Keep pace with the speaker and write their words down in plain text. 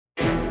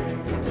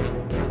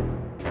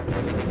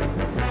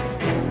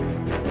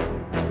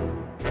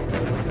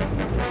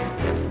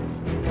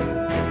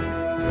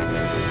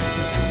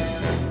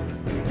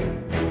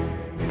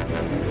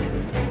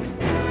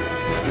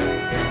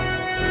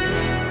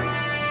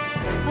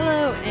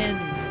and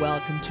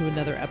welcome to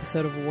another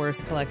episode of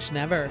Worst Collection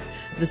Ever.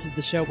 This is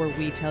the show where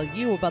we tell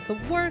you about the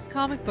worst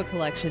comic book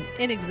collection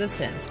in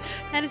existence,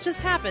 and it just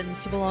happens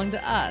to belong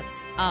to us.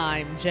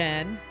 I'm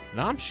Jen. And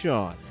I'm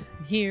Sean.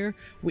 Here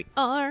we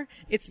are.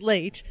 It's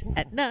late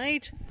at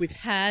night. We've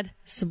had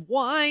some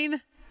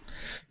wine.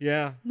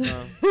 Yeah.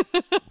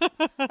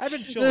 I've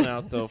been chilling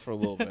out, though, for a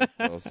little bit,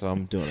 though, so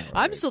I'm doing all right.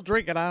 I'm still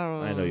drinking. I don't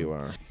know. I know you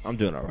are. I'm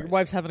doing all right. Your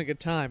wife's having a good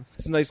time.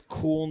 It's a nice,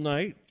 cool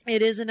night.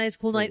 It is a nice,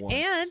 cool night. once.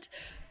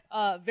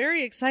 And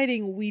very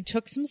exciting, we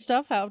took some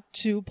stuff out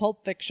to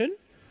Pulp Fiction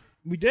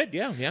We did,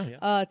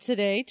 yeah.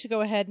 today to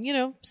go ahead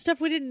and, stuff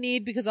we didn't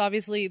need because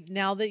obviously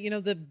now that,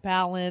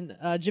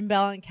 the Jim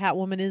Balent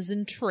Catwoman is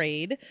in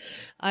trade,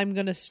 I'm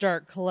going to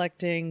start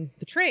collecting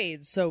the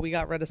trades. So we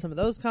got rid of some of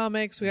those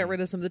comics. We got rid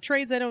of some of the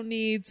trades I don't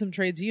need, some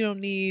trades you don't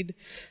need,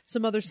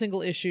 some other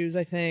single issues,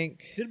 I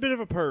think. Did a bit of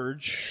a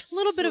purge. A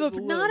little bit of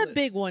not a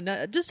big one,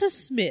 just a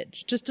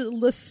smidge, just a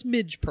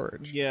smidge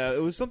purge. Yeah,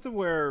 it was something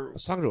where I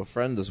was talking to a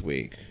friend this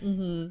week,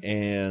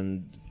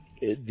 and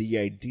the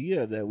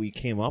idea that we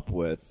came up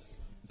with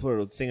put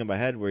a thing in my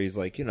head where he's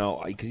like,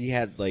 because he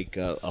had like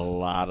a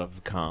lot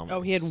of comics.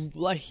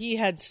 Oh, he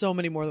had so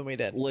many more than we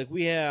did. Like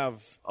we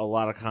have a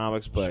lot of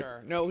comics, but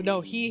Sure.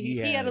 No, he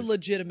had a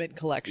legitimate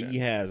collection. he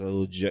has a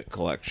legit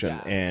collection,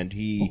 Yeah. and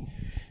he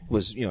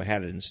was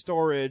had it in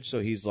storage. So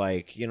he's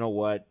like, you know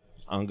what,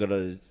 I'm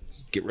gonna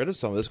get rid of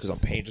some of this because I'm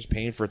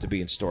paying for it to be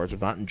in storage. I'm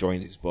not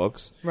enjoying these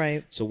books,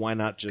 Right. So why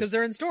not just Because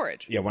they're in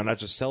storage. yeah, why not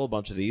just sell a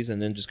bunch of these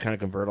and then just kind of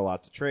convert a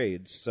lot to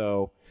trades?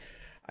 So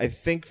I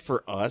think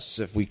for us,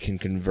 if we can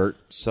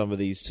convert some of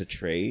these to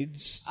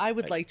trades, I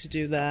would like to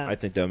do that. I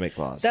think that would make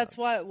a lot of That's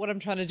sense. what I'm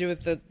trying to do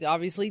with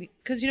obviously,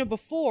 because,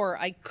 before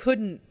I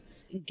couldn't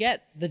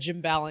get the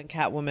Jim Balent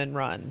Catwoman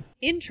run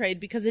in trade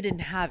because they didn't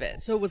have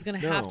it. So it was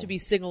going to have No. to be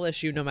single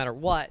issue no matter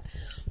what.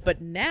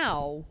 But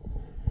now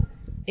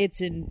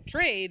it's in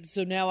trade,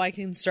 so now I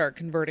can start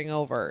converting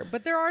over.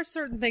 But there are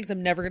certain things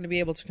I'm never going to be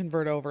able to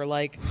convert over.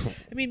 Like,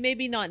 I mean,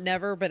 maybe not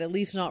never, but at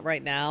least not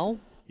right now.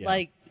 Yeah.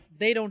 Like,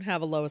 they don't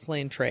have a Lois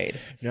Lane trade.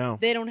 No.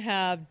 They don't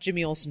have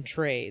Jimmy Olsen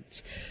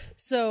trades.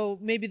 So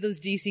maybe those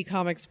DC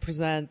Comics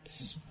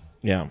Presents,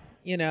 Yeah.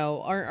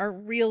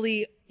 aren't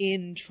really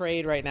in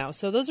trade right now.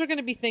 So those are going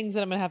to be things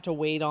that I'm going to have to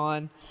wait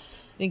on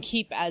and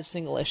keep as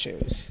single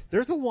issues.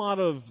 There's a lot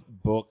of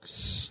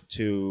books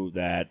too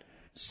that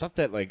stuff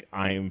that like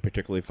I'm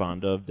particularly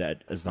fond of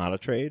that is not a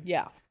trade.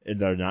 Yeah. And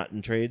they're not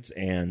in trades,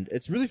 and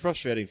it's really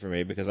frustrating for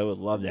me because I would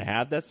love to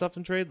have that stuff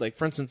in trade. Like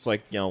for instance,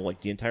 like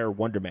the entire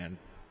Wonder Man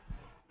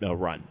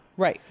run.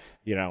 Right.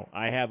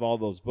 I have all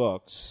those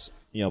books.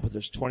 But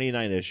there's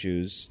 29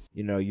 issues.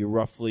 You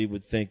roughly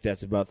would think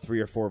that's about 3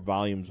 or 4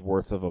 volumes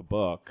worth of a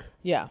book.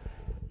 Yeah.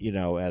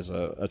 As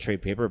a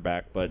trade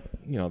paperback, but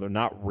they're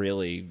not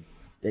really.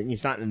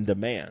 It's not in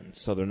demand,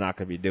 so they're not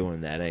going to be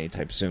doing that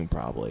anytime soon,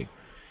 probably.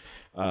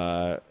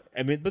 But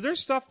there's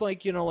stuff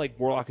like like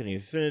Warlock and the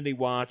Infinity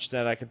Watch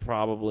that I could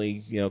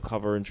probably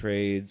cover in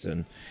trades,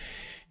 and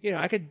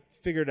I could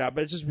figure it out.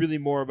 But it's just really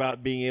more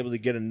about being able to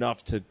get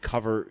enough to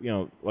cover,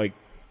 like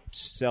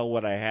sell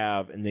what I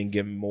have and then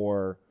give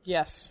more.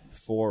 Yes.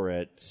 For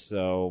it,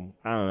 so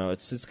I don't know.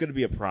 It's going to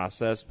be a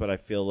process, but I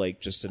feel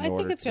like just in order, I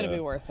think it's going to be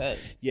worth it.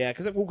 Yeah,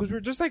 because we're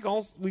just like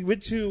we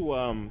went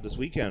to this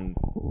weekend.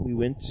 We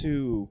went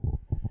to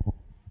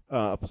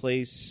a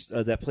place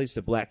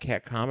the Black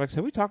Cat Comics.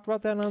 Have we talked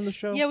about that on the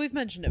show? Yeah, we've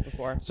mentioned it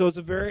before. So it's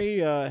a very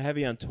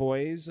heavy on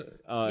toys.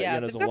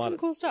 They've got some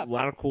cool stuff. A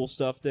lot of cool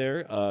stuff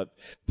there.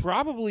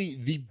 Probably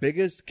the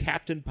biggest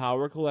Captain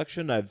Power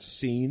collection I've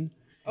seen.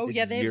 Oh in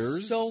yeah, they years.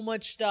 have so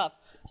much stuff.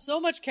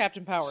 So much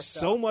Captain Power stuff.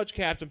 So much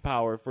Captain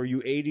Power for you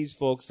 80s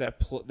folks that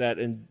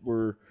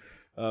were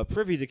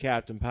privy to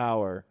Captain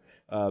Power.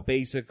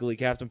 Basically,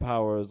 Captain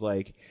Power was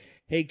like,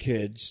 hey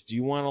kids, do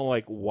you want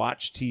to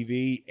watch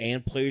TV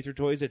and play with your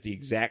toys at the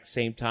exact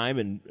same time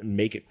and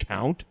make it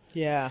count?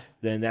 Yeah.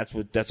 Then that's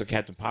what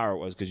Captain Power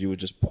was, because you would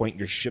just point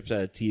your ships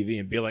at a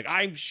TV and be like,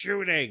 I'm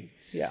shooting.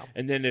 Yeah.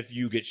 And then if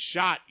you get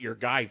shot, your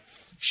guy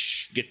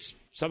gets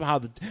somehow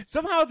the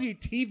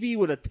TV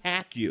would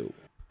attack you.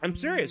 I'm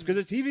serious,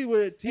 because the TV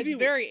would. It's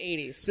very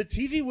 80s. The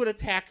TV would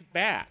attack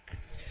back,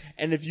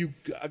 and if you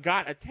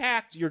got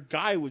attacked, your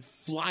guy would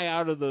fly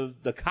out of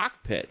the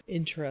cockpit.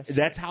 Interesting.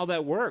 That's how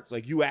that worked.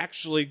 Like you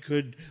actually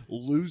could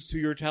lose to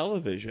your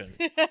television.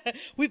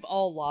 We've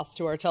all lost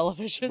to our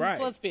televisions. Right.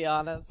 Let's be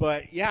honest.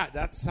 But yeah,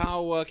 that's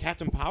how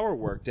Captain Power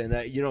worked, and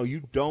that you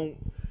don't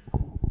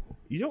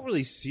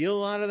really see a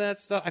lot of that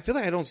stuff. I feel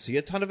like I don't see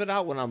a ton of it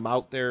out when I'm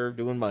out there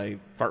doing my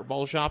fart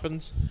ball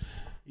shoppings.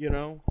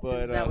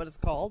 But is that what it's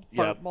called?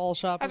 yeah. Fart ball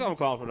shopping? That's what I'm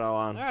calling from now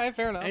on. All right,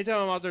 fair enough.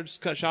 Anytime I'm out there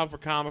just shopping for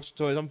comics or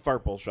toys, I'm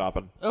fart ball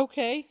shopping.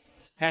 Okay.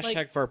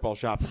 Hashtag fart ball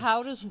shopping.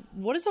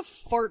 What is a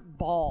fart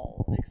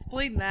ball?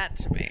 Explain that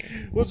to me.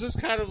 Well, it's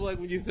just kind of like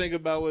when you think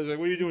about what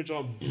are you doing,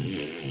 Sean?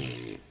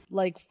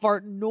 Like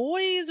fart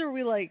noise, or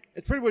we like?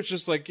 It's pretty much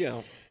just like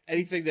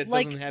anything that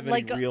Like- doesn't have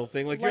like- any real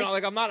thing. Like,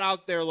 like- I'm not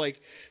out there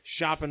like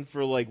shopping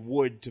for like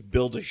wood to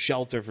build a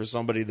shelter for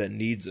somebody that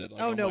needs it.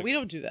 Like, Oh I'm no, like, we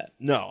don't do that.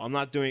 No, I'm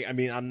not doing. I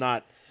mean, I'm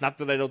not. Not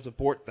that I don't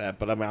support that,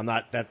 but I'm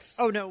not. That's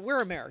Oh no,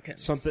 we're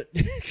Americans. something.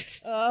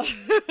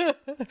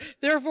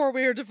 Therefore,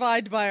 we are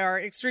defined by our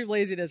extreme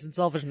laziness and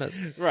selfishness.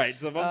 Right.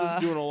 So if I'm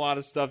just doing a lot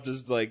of stuff,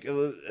 just like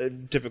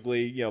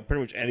typically,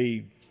 pretty much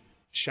any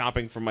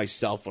shopping for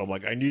myself, I'm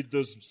like, I need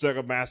this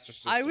Sega Master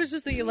System. I was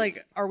just thinking,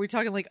 like, are we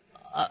talking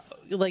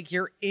like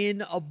you're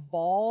in a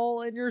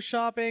ball and you're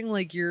shopping,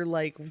 like you're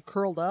like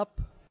curled up?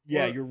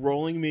 Yeah, you're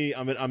rolling me.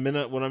 I'm in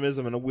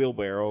a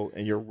wheelbarrow,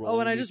 and you're rolling. Oh,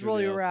 and I me just through roll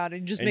the you aisle. around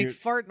and you just And make you're-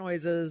 fart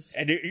noises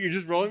and you're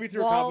just rolling me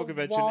through a comic book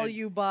convention. while and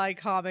you buy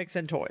comics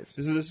and toys.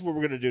 this is what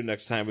we're gonna do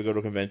next time we go to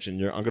a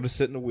convention. I'm gonna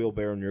sit in a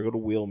wheelbarrow, and you're gonna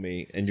wheel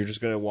me, and you're just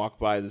gonna walk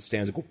by the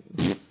stands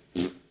and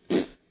go.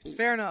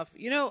 Fair enough.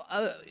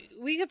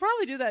 We could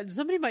probably do that.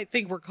 Somebody might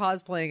think we're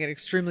cosplaying an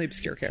extremely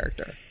obscure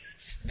character.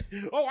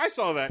 Oh, I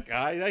saw that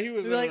guy. He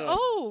was They'd be like,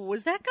 "Oh,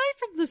 was that guy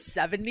from the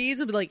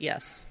 '70s?" I'd be like,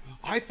 "Yes."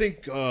 I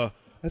think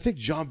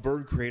John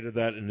Byrne created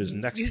that in his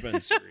next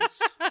Men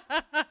series.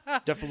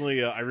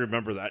 Definitely, I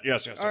remember that.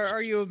 Yes.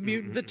 Are you a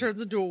mutant that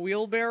turns into a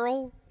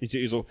wheelbarrow?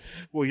 There's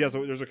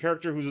a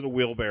character who's in a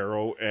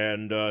wheelbarrow,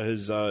 and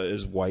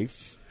his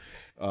wife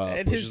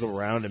And pushes his- him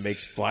around and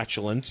makes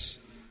flatulence.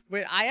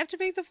 Wait, I have to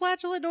make the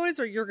flatulent noise,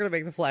 or you're going to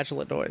make the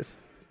flatulent noise?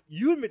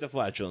 You would make the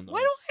flatulent noise.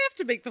 Why do I have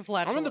to make the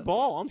flatulent? I'm in the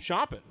ball. I'm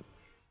shopping.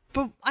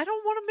 But I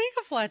don't want to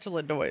make a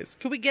flatulent noise.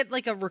 Can we get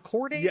like a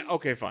recording? Yeah.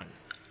 Okay. Fine.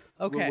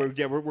 Okay.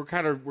 We're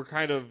kind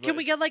of. Can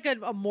we get like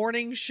a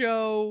morning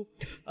show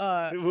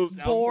little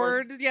soundboard?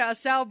 board? Yeah, a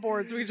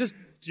soundboard. So we just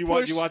Do you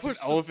want push some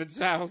the- elephant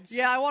sounds?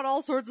 Yeah, I want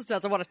all sorts of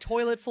sounds. I want a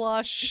toilet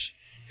flush.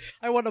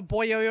 I want a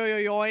boy yo yo yo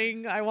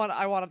yoing. I want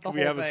the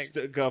We whole have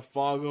thing. a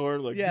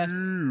foghorn like. Yes.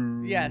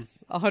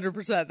 Yes,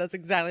 100%. That's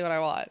exactly what I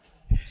want.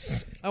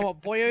 I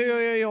want boy yo yo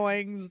yo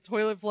yoings,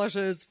 toilet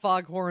flushes,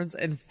 foghorns,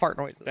 and fart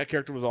noises. That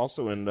character was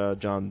also in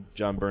John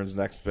Byrne's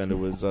next band. It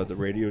was the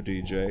radio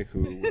DJ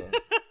who.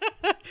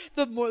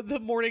 The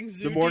morning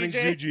zoo. The morning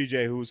DJ. zoo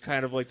DJ, who was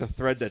kind of like the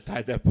thread that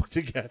tied that book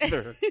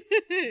together.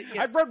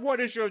 I've read one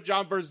issue of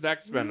John Byrne's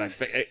Next Men. I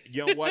think,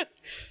 you know what?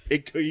 He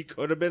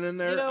could have been in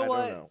there. You know I what?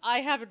 don't know. I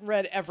haven't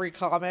read every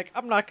comic.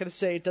 I'm not going to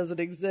say it doesn't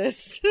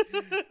exist.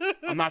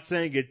 I'm not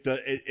saying it.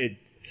 I'm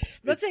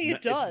not saying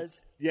it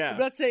does. Yeah. I'm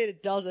not saying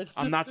it doesn't.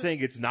 I'm not saying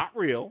it's not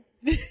real.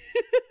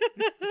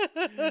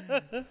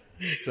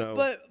 So,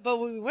 But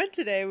when we went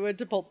today, we went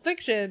to Pulp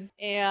Fiction,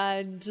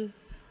 and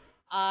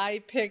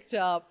I picked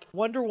up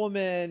Wonder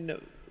Woman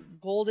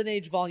Golden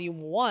Age Volume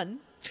 1,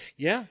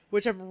 yeah.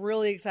 which I'm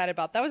really excited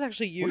about. That was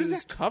actually used. What does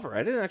that cover?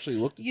 I didn't actually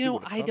look to see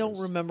what it I don't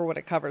covers. remember what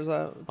it covers.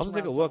 I'll just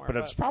take a look, but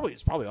it's probably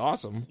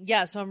awesome.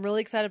 Yeah, so I'm really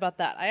excited about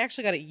that. I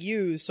actually got it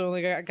used, so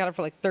like I got it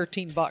for like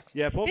 $13.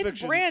 Yeah, Pulp it's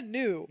Fiction- brand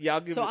new. Yeah,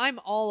 I'll give so it- I'm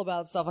all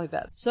about stuff like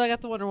that. So I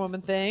got the Wonder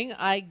Woman thing.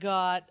 I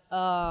got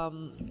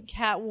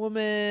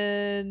Catwoman.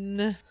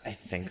 I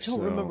think I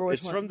don't remember which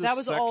it's one. From the That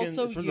was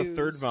also it's from the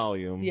third used.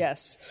 volume.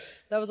 Yes,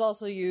 that was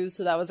also used,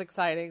 so that was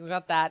exciting. We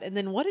got that, and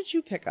then what did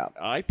you pick up?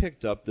 I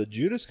picked up the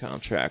Judas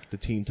Contract, the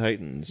Teen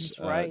Titans, That's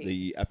right.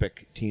 the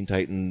epic Teen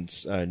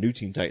Titans, new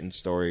Teen Titans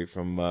story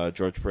from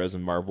George Perez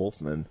and Marv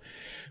Wolfman,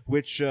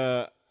 which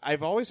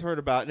I've always heard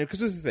about. Because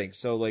this is the thing,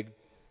 so like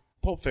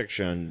Pulp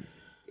Fiction,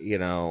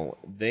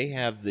 they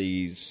have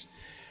these.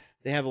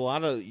 They have a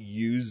lot of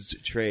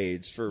used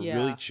trades for Yeah.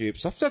 really cheap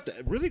stuff, that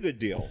really good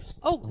deals.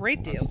 Oh,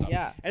 great deals!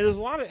 Yeah, And there's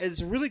a lot of.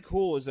 It's really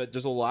cool is that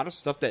there's a lot of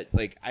stuff that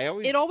like I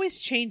always. it always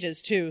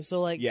changes too. So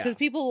like, Yeah. because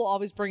people will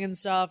always bring in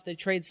stuff, they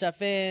trade stuff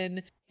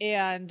in,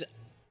 and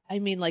I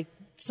mean, like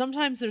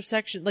sometimes their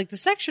section, like the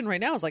section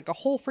right now is like a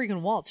whole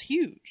freaking wall. It's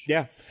huge.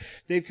 Yeah,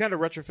 they've kind of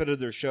retrofitted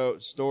their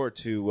store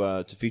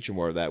to feature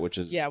more of that, which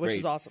is Yeah, which great.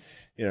 is awesome.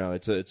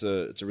 It's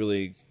a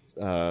really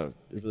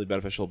really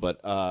beneficial.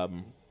 But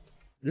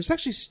there's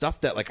actually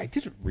stuff that like I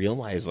didn't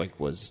realize like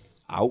was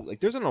out. Like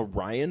there's an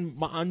Orion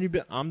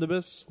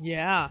omnibus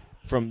Yeah.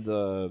 from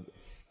the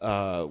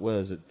what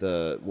is it,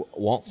 the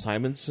Walt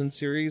Simonson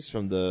series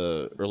from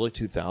the early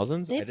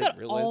 2000s. I They've didn't got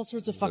realize all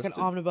sorts of fucking existed.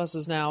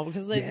 omnibuses now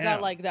because they've Yeah.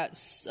 got like that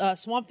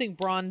Swamp Thing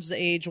Bronze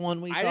Age one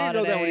we I saw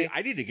didn't know today. that.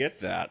 I need to get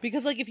that.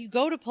 Because like if you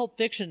go to Pulp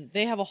Fiction,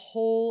 they have a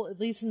whole, at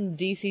least in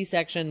the DC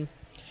section,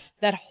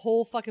 that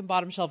whole fucking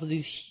bottom shelf of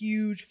these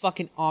huge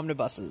fucking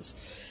omnibuses,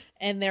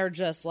 and they're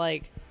just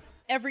like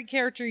every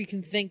character you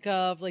can think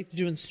of, like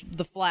doing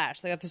the Flash.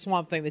 They got the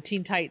Swamp Thing, the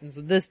Teen Titans,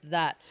 this,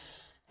 that.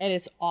 And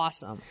it's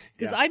awesome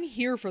because Yeah. I'm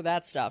here for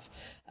that stuff.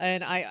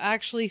 And I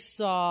actually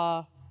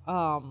saw,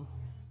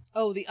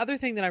 the other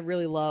thing that I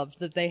really loved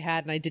that they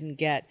had and I didn't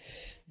get,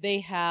 they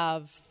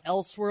have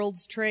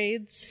Elseworlds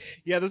trades.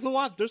 Yeah, there's a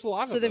lot. There's a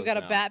lot. So of they've those got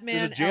now. a Batman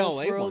There's a JLA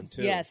one Elseworlds.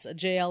 too. Yes, a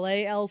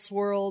JLA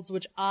Elseworlds,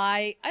 which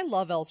I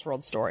love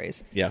Elseworlds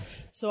stories. Yeah.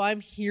 So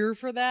I'm here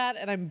for that,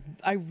 and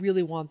I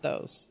really want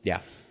those. Yeah.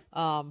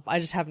 I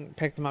just haven't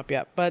picked them up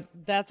yet, but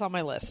that's on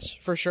my list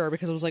for sure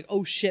because I was like,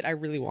 oh shit, I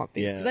really want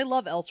these because I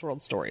love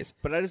Elseworld stories.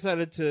 But I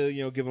decided to,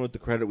 given with the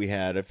credit we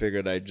had, I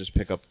figured I'd just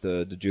pick up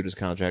the Judas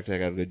contract. I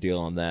got a good deal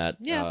on that.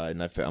 Yeah.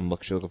 And I'm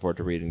looking forward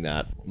to reading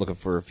that. Looking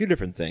for a few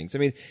different things. I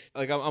mean,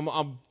 like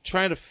I'm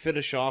trying to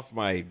finish off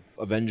my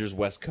Avengers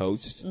West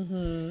Coast.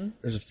 Mm-hmm.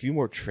 There's a few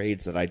more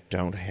trades that I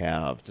don't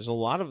have. There's a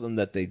lot of them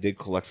that they did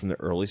collect from the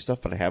early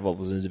stuff, but I have all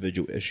those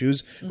individual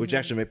issues, which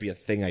actually might be a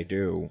thing I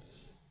do.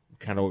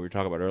 Kind of what we were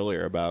talking about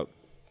earlier about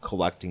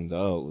collecting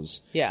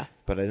those. Yeah.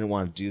 But I didn't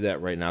want to do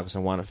that right now because I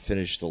want to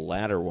finish the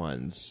latter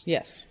ones.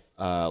 Yes.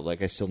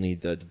 Like I still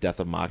need the Death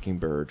of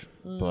Mockingbird,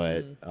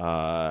 but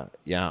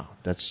yeah,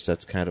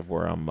 that's kind of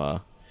where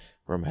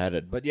I'm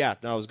headed. But yeah,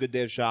 no, it was a good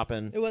day of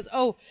shopping. It was.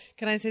 Oh,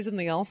 can I say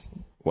something else?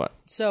 What?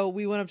 So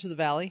we went up to the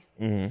Valley.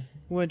 Mm-hmm.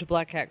 We went to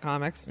Black Cat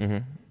Comics.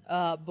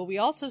 Mm-hmm. But we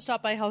also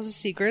stopped by House of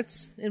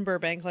Secrets in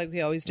Burbank, like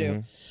we always do. Mm-hmm.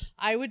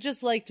 I would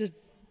just like to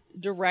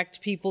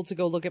direct people to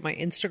go look at my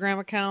Instagram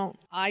account.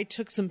 I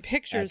took some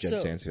pictures. At Jen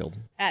Stansfield.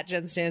 At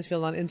Jen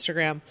Stansfield on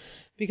Instagram.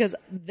 Because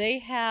they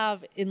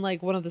have, in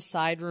like one of the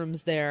side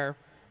rooms there,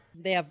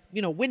 they have,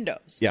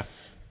 windows. Yeah.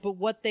 But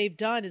what they've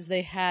done is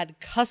they had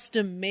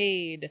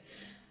custom-made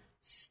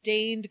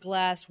stained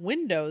glass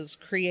windows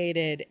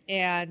created,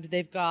 and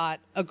they've got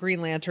a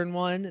Green Lantern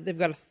one, they've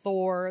got a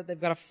Thor, they've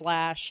got a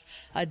Flash,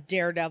 a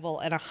Daredevil,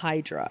 and a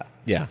Hydra.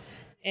 Yeah.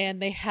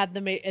 And they had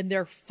them made, and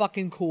they're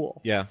fucking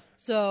cool. Yeah.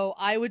 So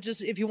I would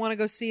just, if you want to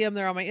go see them,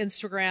 they're on my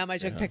Instagram. I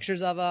took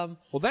pictures of them.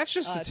 Well, that's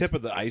just the tip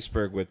of the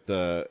iceberg with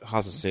the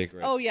House of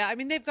Secrets. Oh, yeah. I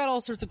mean, they've got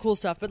all sorts of cool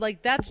stuff, but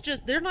like that's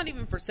just, they're not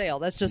even for sale.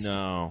 That's just,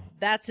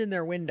 that's in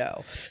their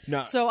window.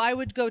 No. So I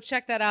would go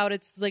check that out.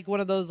 It's like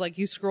one of those, like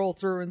you scroll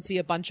through and see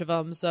a bunch of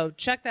them. So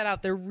check that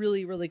out. They're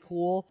really, really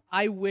cool.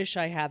 I wish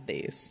I had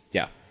these.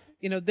 Yeah.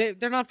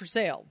 They're not for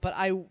sale, but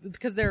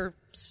because they're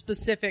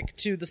specific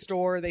to the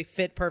store, they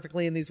fit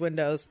perfectly in these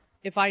windows.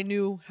 If I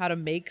knew how to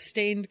make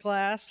stained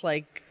glass,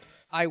 like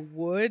I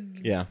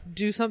would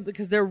do something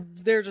because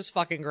they're just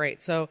fucking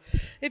great. So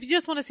if you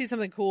just want to see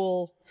something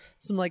cool,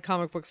 some like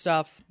comic book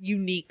stuff,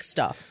 unique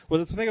stuff.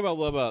 Well, the thing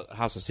about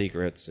House of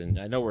Secrets, and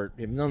I know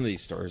none of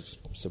these stores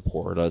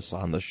support us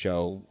on the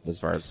show as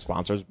far as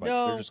sponsors, but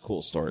they're just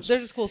cool stores. They're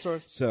just cool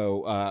stores.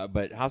 So,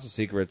 but House of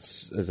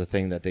Secrets is a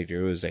thing that they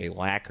do is they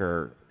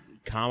lacquer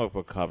comic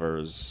book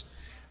covers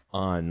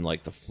on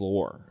like the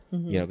floor,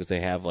 because they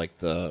have like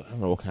I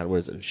don't know what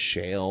is it,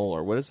 shale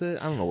or what is it?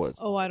 I don't know what it's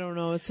called. I don't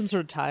know. It's some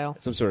sort of tile.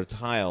 Some sort of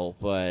tile,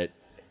 but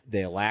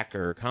they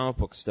lacquer comic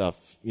book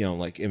stuff,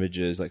 like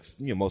images, like,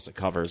 mostly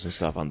covers and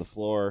stuff on the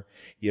floor.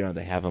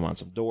 They have them on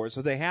some doors.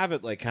 So they have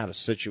it like kind of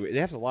situated. They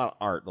have a lot of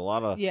art, a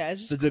lot of,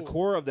 it's just the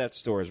decor of that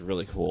store is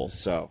really cool.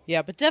 So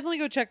yeah, but definitely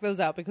go check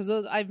those out because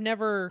I've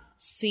never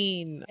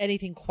seen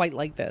anything quite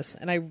like this.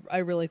 And I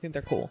really think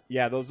they're cool.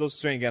 Yeah. Those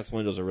stained glass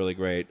windows are really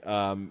great.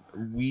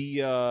 We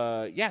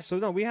had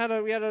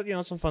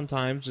some fun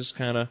times, just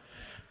kind of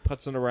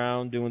putzing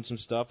around, doing some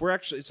stuff.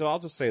 So I'll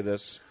just say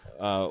this.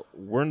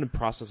 We're in the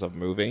process of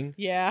moving.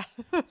 Yeah.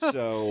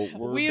 So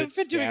we've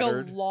been doing a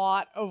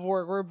lot of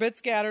work. We're a bit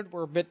scattered.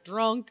 We're a bit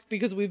drunk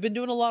because we've been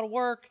doing a lot of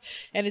work,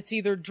 and it's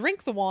either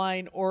drink the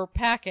wine or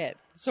pack it.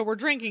 So we're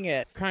drinking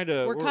it. We're kind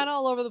of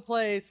all over the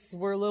place.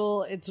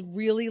 It's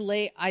really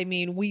late. I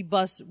mean, we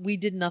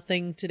did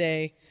nothing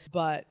today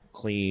but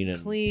clean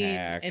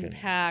and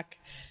pack.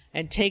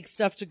 And take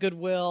stuff to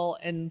Goodwill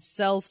and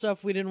sell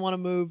stuff we didn't want to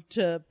move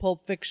to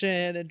Pulp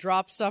Fiction and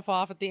drop stuff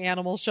off at the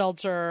animal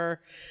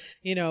shelter,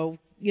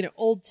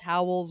 old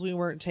towels we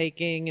weren't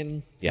taking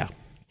and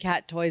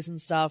cat toys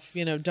and stuff,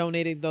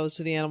 donating those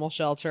to the animal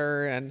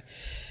shelter and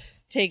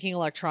taking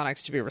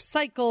electronics to be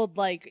recycled.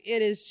 Like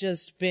it has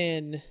just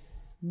been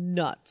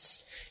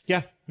nuts.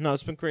 Yeah, no,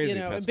 it's been crazy.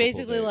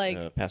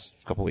 Past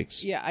couple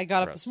weeks. Yeah, I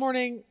got up this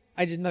morning.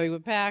 I did nothing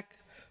but pack.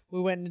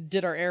 We went and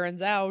did our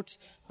errands out.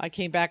 I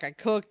came back, I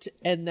cooked,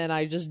 and then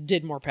I just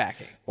did more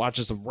packing.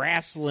 Watching some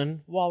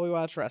wrestling. While we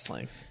watched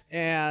wrestling.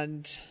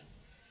 And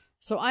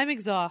so I'm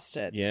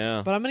exhausted.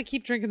 Yeah. But I'm going to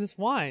keep drinking this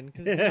wine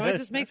because it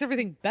just makes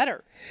everything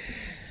better.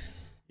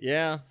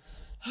 Yeah.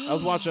 I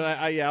was watching,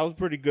 I was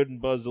pretty good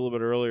and buzzed a little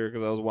bit earlier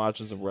because I was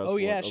watching some wrestling. Oh,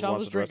 yeah, Sean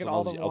was drinking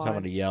all the wine. I was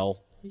having to yell.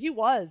 He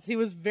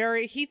was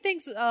very, he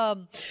thinks,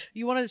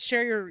 you want to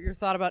share your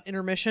thought about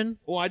intermission?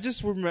 Well, I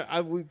just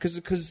remember,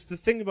 because the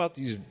thing about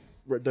these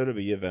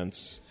WWE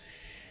events,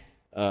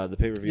 the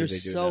pay-per-views they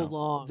do so now,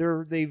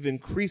 long. They've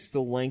increased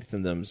the length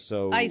in them,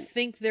 so I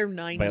think they're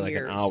 9 years. By like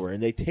an hour,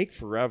 and they take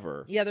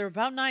forever. Yeah, they're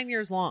about 9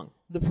 years long.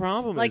 The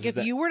problem is if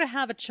you were to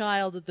have a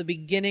child at the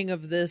beginning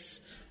of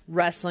this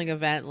wrestling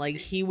event, like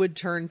he would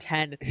turn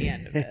 10 at the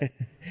end of it.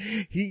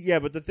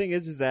 But the thing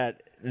is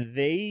that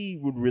they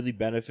would really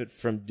benefit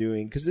from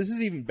doing, because this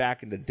is even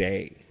back in the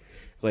day,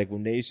 like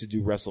when they used to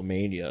do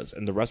WrestleManias,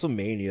 and the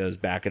WrestleManias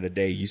back in the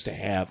day used to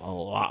have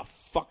a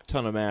fuck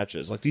ton of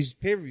matches. Like these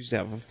pay-per-views used to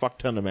have a fuck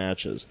ton of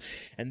matches,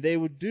 and they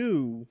would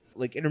do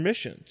like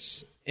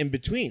intermissions in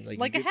between,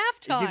 like a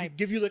halftime.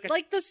 Give you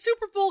like the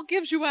Super Bowl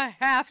gives you a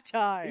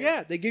halftime.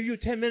 Yeah, they give you a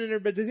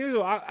 10-minute. But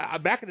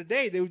back in the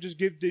day, they'd just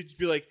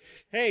be like,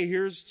 "Hey,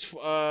 here's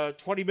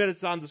 20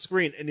 minutes on the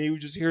screen," and you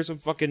would just hear some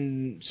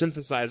fucking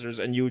synthesizers,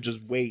 and you would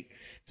just wait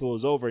till it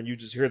was over, and you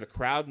just hear the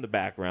crowd in the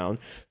background.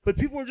 But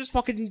people were just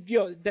fucking,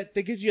 that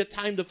gives you a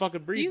time to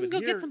fucking breathe. You can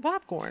go get some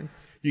popcorn.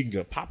 You can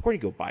go popcorn. You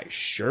can go buy a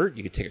shirt.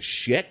 You can take a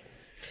shit.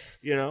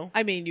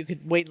 I mean, you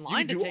could wait in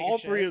line to do take all a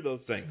shit. three of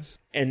those things,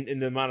 and in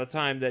the amount of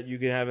time that you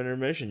could have an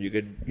intermission, you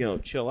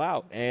could chill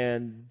out.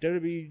 And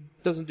WWE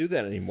doesn't do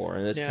that anymore,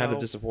 and it's kind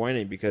of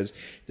disappointing because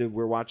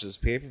we're watching this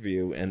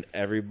pay-per-view, and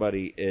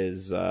everybody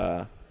is.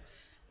 The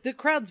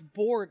crowd's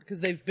bored because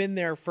they've been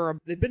there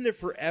they've been there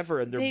forever,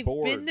 and they're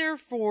bored. They've been there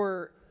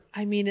for,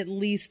 at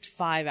least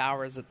 5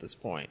 hours at this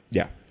point.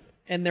 Yeah.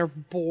 And they're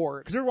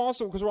bored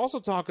because we're also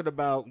talking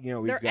about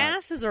their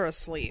asses are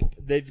asleep.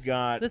 They've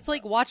got it's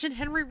like watching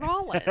Henry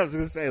Rollins. I was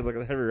gonna say look at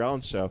the Henry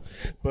Rollins show,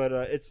 but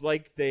it's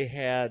like they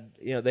had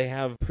they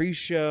have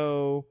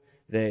pre-show,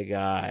 they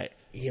got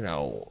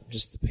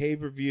just the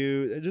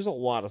pay-per-view. There's a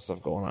lot of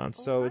stuff going on,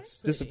 so it's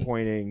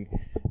disappointing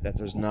that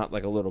there's not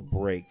like a little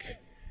break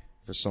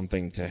for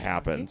something to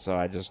happen. So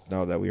I just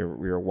know that we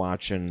were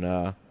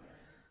watching.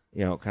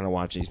 Kind of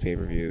watch these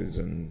pay-per-views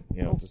and,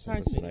 this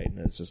tonight. And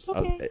it's just,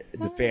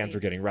 the fans are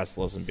getting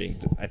restless and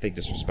being, I think,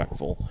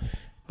 disrespectful.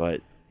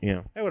 But,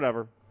 hey,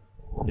 whatever.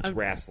 It's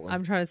wrestling.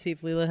 I'm trying to see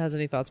if Leela has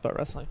any thoughts about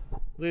wrestling.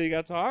 Leela, you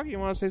got to talk? You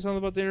want to say something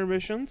about the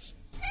intermissions?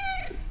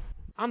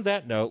 On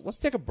that note, let's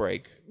take a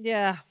break.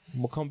 Yeah.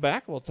 We'll come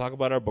back and we'll talk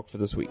about our book for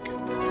this week.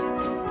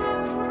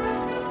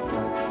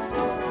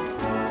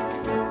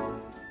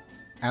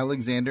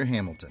 Alexander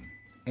Hamilton,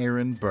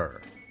 Aaron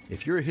Burr.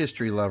 If you're a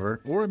history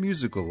lover or a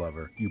musical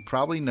lover, you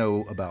probably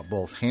know about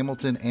both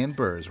Hamilton and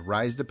Burr's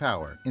rise to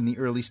power in the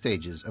early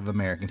stages of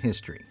American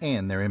history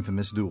and their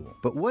infamous duel.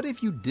 But what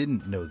if you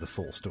didn't know the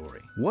full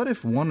story? What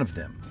if one of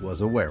them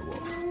was a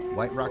werewolf?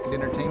 White Rocket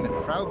Entertainment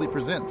proudly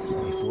presents a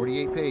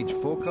 48-page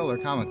full-color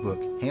comic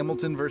book,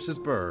 Hamilton vs.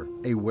 Burr,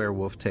 A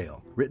Werewolf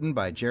Tale. Written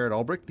by Jared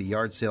Albrecht, the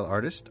yard sale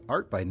artist,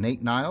 art by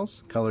Nate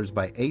Niles, colors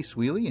by Ace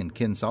Wheely and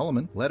Ken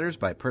Solomon, letters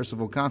by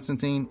Percival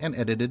Constantine, and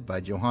edited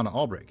by Johanna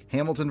Albrecht.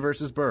 Hamilton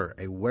vs. Burr,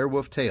 A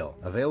Werewolf Tale.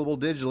 Available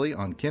digitally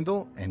on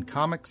Kindle and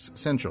Comics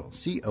Central,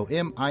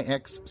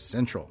 COMIX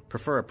Central.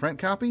 Prefer a print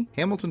copy?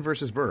 Hamilton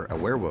vs. Burr, A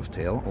Werewolf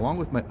Tale, along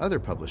with my other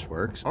published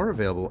works, are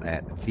available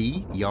at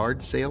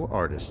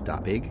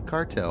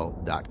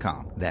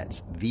theyardsaleartist.bigcartel.com.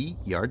 That's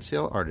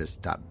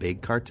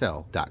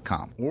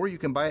theyardsaleartist.bigcartel.com. Or you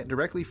can buy it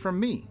directly from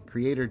me,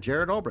 creator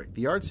Jared Albrecht,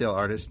 the yard sale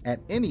artist, at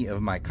any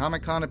of my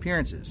Comic-Con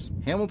appearances.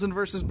 Hamilton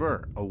vs.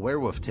 Burr, A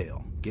Werewolf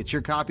Tale. Get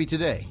your copy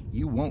today.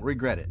 You won't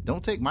regret it.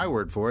 Don't take my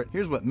word for it.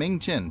 Here's what Ming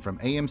Chen from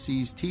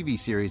AMC's TV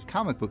series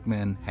Comic Book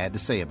Men had to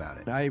say about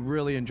it. I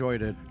really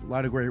enjoyed it. A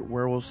lot of great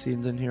werewolf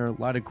scenes in here. A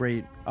lot of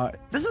great...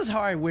 this is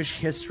how I wish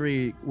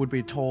history would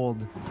be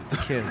told to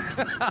kids.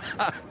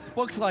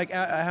 Books like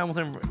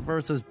Hamilton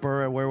vs.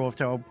 Burr, A Werewolf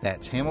Tale.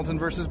 That's Hamilton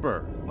vs.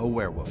 Burr, A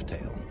Werewolf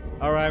Tale.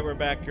 All right, we're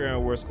back here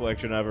on Worst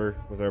Collection Ever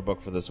with our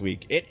book for this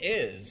week. It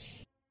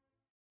is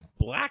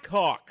Black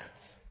Hawk,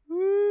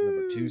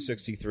 number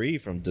 263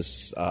 from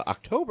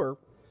October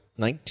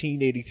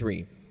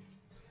 1983.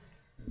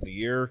 The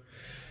year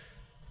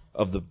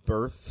of the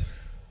birth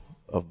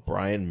of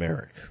Brian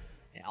Merrick.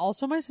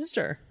 Also my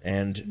sister.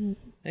 And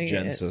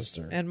Jen's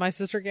sister. And my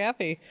sister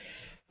Kathy.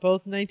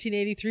 Both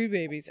 1983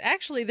 babies.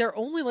 Actually, they're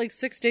only like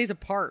 6 days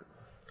apart.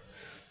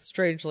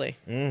 Strangely.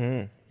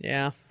 Mm-hmm.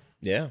 Yeah.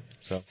 Yeah.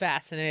 So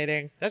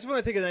fascinating. That's when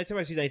I think of the time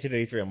I see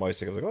 1983, I'm always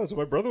thinking, like, oh, that's when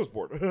my brother was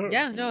born.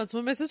 Yeah, no, it's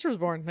when my sister was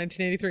born,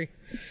 1983.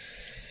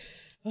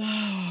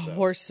 Oh,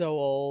 we're so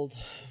old.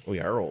 We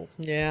are old.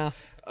 Yeah.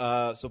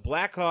 So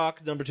Black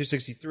Hawk, number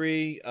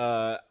 263.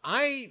 This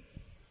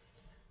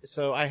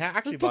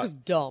book is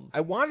dumb.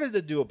 I wanted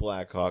to do a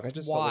Black Hawk. I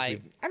just Why?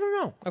 felt like I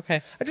don't know.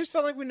 Okay. I just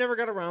felt like we never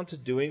got around to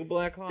doing a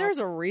Black Hawk. There's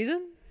a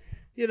reason.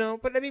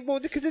 But I mean,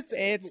 because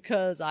it's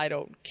because I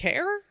don't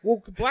care.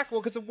 Well,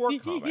 because it's a war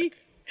comic.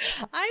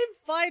 I'm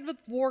fine with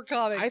war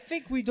comics. I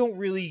think we don't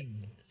really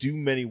do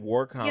many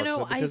war comics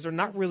because they're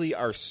not really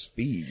our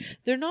speed.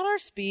 They're not our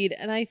speed,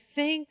 and I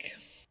think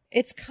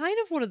it's kind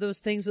of one of those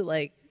things that,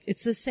 like,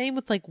 it's the same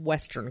with, like,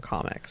 Western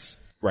comics.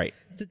 Right.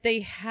 That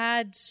they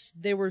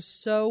were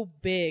so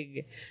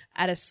big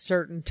at a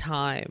certain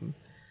time,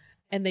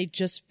 and they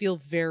just feel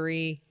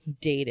very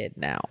dated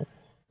now.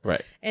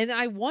 Right. And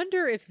I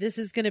wonder if this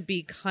is going to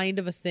be kind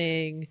of a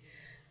thing,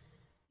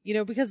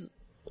 because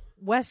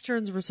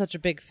Westerns were such a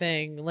big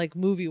thing, like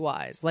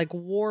movie-wise. Like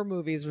war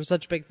movies were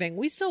such a big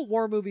thing.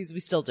 War movies,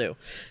 we still do.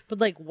 But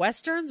like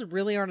Westerns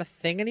really aren't a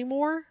thing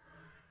anymore.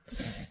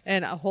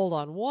 And hold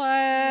on,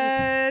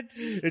 what?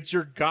 It's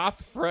your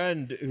goth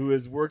friend who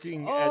is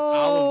working at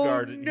Olive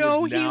Garden.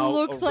 No, he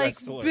looks like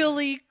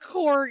Billy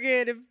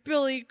Corgan. If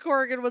Billy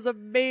Corgan was a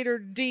maitre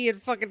d' in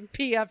fucking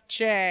P.F.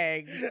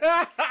 Chang's.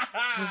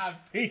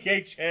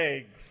 P.K.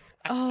 Chang's.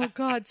 Oh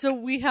God! So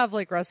we have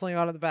like wrestling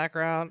on in the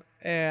background,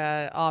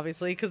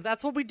 obviously, because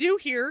that's what we do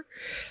here.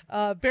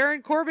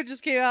 Baron Corbin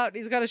just came out. And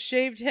he's got a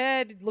shaved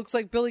head. Looks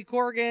like Billy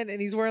Corgan,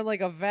 and he's wearing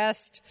like a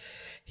vest.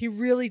 He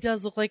really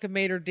does look like a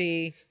maitre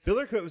d'.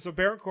 So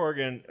Baron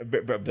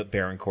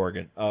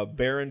Corbin.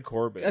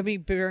 I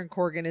mean, Baron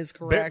Corbin is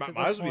correct.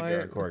 Might as well be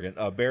Baron Corbin.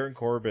 Baron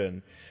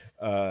Corbin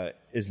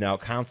is now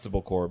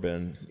Constable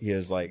Corbin. He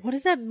is like. What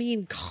does that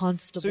mean,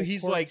 Constable? So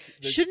he's Corbin? like.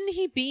 Shouldn't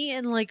he be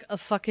in like a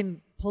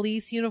fucking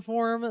police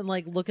uniform and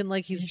like looking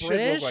like he's he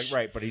British? Should look like,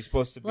 right, but he's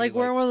supposed to be like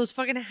wearing one of those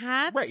fucking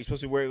hats. Right, he's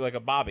supposed to be wearing like a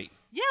bobby.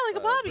 Yeah, like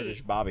a bobby.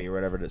 British bobby or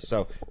whatever it is.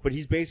 So, but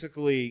he's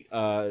basically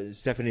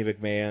Stephanie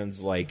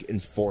McMahon's like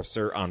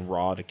enforcer on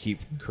Raw to keep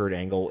Kurt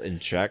Angle in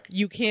check.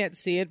 You can't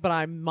see it, but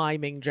I'm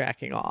miming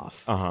jacking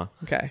off.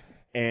 Okay.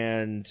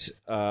 And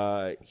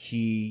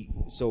he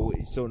so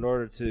in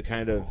order to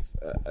kind of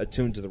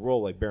attune to the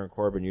role, like Baron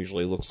Corbin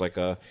usually looks like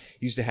he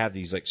used to have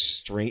these like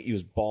he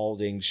was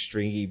balding,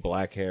 stringy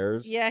black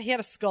hairs. Yeah, he had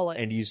a skullet.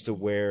 And he used to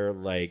wear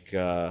like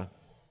leather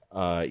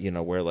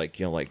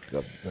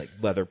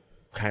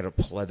kind of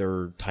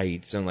pleather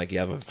tights and like you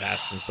have a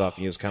vest and stuff.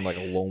 And he was kind of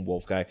like a lone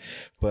wolf guy,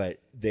 but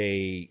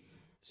they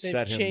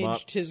set him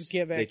up. His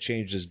gimmick. They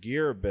changed his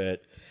gear a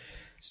bit.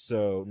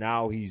 So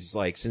now he's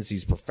like, since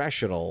he's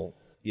professional,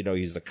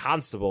 he's the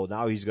constable.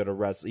 Now he's going to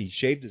wrestle. He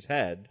shaved his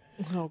head.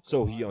 Oh,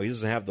 so he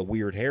doesn't have the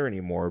weird hair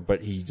anymore,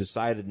 but he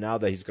decided now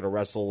that he's going to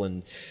wrestle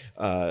in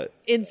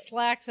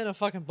slacks and a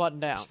fucking button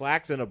down.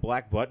 Slacks and a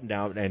black button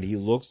down, and he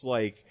looks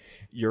like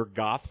your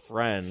goth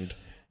friend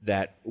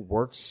that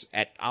works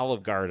at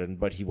Olive Garden,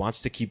 but he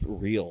wants to keep it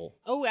real.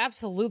 Oh,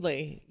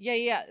 absolutely.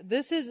 Yeah.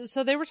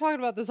 So they were talking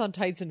about this on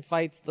Tights and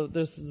Fights.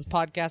 There's this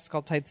podcast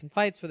called Tights and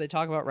Fights where they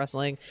talk about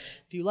wrestling.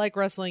 If you like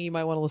wrestling, you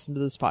might want to listen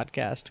to this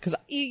podcast. Because,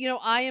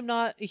 I am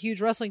not a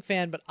huge wrestling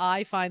fan, but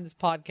I find this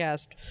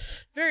podcast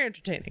very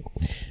entertaining.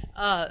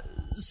 But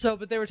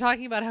they were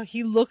talking about how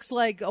he looks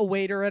like a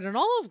waiter at an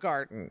Olive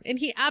Garden. And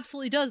he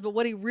absolutely does. But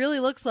what he really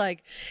looks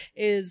like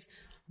is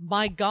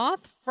my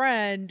goth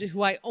friend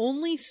who I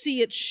only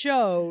see at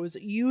shows,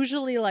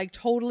 usually like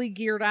totally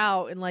geared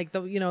out in like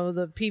the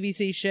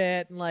PVC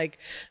shit and like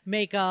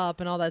makeup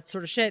and all that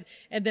sort of shit.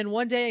 And then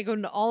one day I go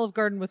into Olive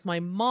Garden with my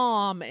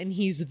mom and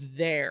he's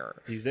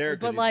there. He's there,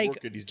 but he's like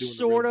working, he's doing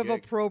sort of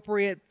gig.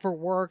 appropriate for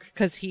work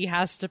because he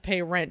has to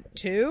pay rent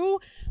too.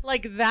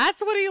 Like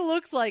that's what he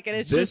looks like, and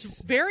it's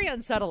just very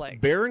unsettling.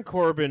 Baron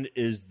Corbin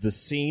is the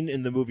scene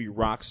in the movie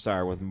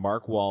Rockstar with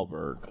Mark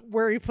Wahlberg,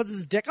 where he puts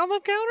his dick on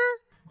the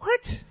counter.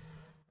 What?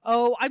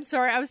 Oh, I'm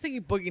sorry. I was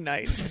thinking Boogie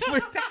Nights.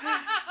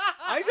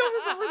 I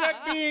don't remember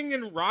that being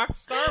in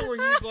Rockstar where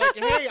he's like,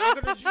 hey, I'm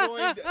going to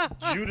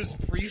join Judas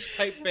Priest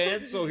type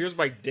band, so here's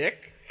my dick.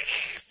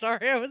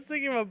 Sorry, I was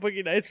thinking about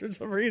Boogie Nights for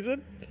some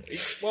reason.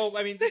 Well,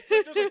 I mean,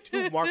 there's like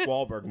 2 Mark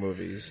Wahlberg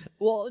movies.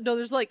 Well, no,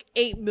 there's like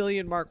 8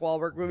 million Mark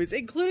Wahlberg movies,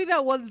 including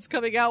that one that's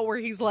coming out where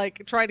he's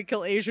like trying to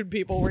kill Asian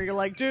people, where you're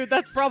like, dude,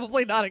 that's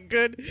probably not a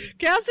good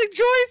casting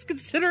choice,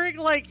 considering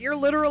like you're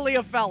literally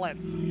a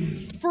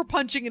felon for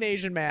punching an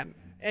Asian man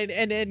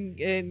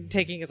and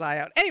taking his eye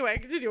out. Anyway,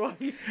 continue on.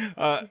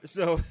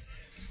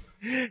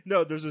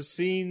 No, there's a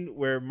scene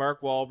where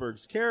Mark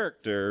Wahlberg's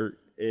character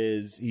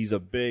he's a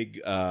big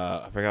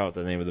I forgot what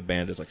the name of the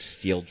band is, like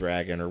Steel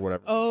Dragon or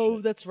whatever.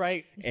 Oh, that's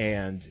right.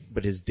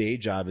 But his day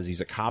job is he's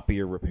a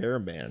copier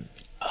repairman.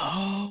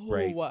 Oh,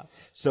 right.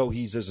 So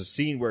there's a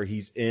scene where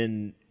he's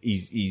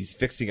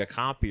fixing a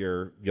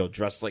copier,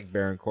 dressed like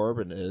Baron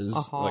Corbin is,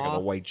 like in a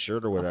white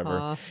shirt or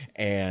whatever,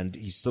 and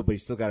he's still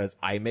got his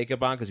eye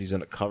makeup on because he's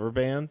in a cover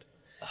band.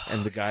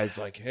 And the guy's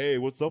like, "Hey,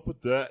 what's up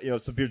with that?"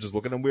 Some people just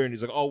looking at him weird. And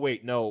he's like, "Oh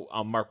wait, no,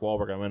 I'm Mark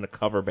Wahlberg. I'm in a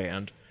cover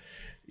band.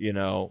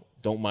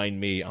 Don't mind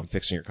me. I'm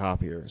fixing your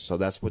copier." So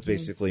that's what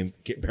basically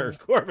Baron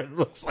Corbin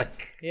looks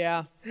like.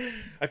 Yeah,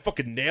 I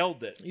fucking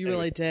nailed it. You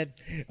really did.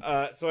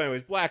 So,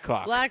 anyways, Black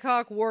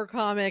Hawk, war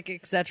comic,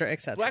 etc.,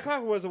 etc. Black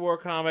Hawk was a war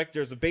comic.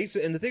 There's a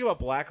basic, and the thing about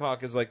Black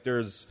Hawk is like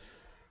there's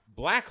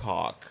Black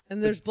Hawk,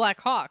 and there's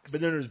Black Hawks,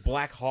 but then there's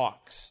Black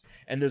Hawks,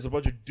 and there's a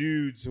bunch of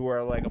dudes who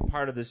are like a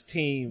part of this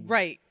team,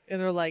 right? And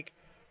they're like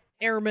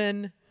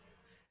airmen.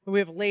 We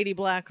have Lady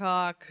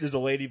Blackhawk. There's a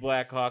Lady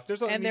Blackhawk. They're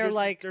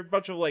a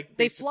bunch of like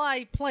they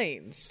fly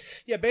planes.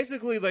 Yeah,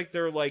 basically like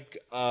they're like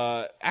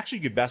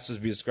actually could best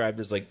be described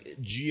as like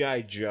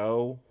G.I.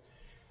 Joe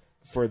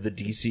for the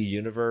DC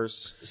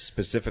universe,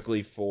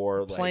 specifically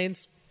for like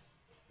planes.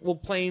 Well,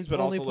 planes,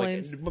 but only also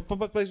planes. like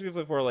but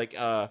basically for like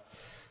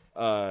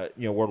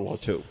World War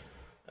II.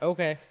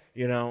 Okay.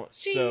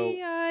 So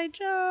G.I.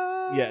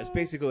 Joe. Yeah, it's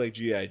basically like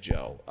G.I.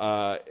 Joe.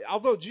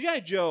 Although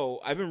G.I.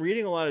 Joe, I've been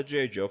reading a lot of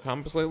G.I. Joe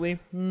comics lately.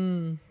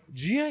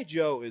 G.I.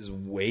 Joe is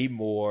way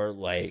more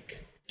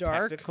like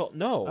dark. Tactical.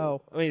 No,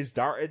 oh, I mean it's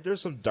dark.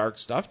 There's some dark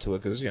stuff to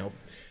it because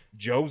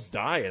Joe's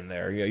dying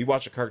there. You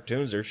watch the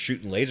cartoons; they're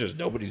shooting lasers.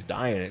 Nobody's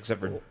dying except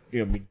for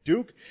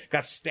Duke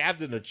got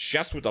stabbed in the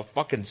chest with a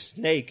fucking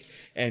snake,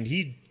 and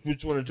he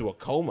just went into a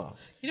coma.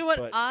 You know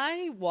what?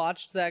 I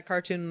watched that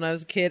cartoon when I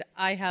was a kid.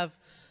 I have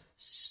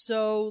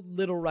so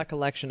little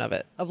recollection of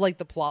it, of like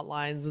the plot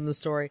lines and the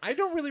story. I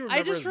don't really remember.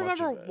 I just as much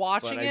remember of it,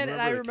 watching but it,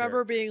 and I the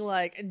remember being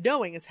like, and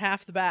knowing it's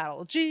half the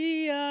battle.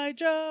 G.I.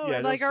 Joe. Yeah,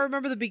 and like, those- I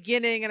remember the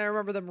beginning, and I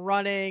remember them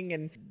running,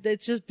 and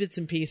it's just bits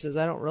and pieces.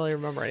 I don't really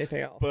remember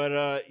anything else.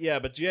 But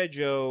but G.I.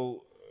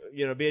 Joe,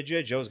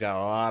 G.I. Joe's got a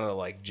lot of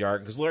like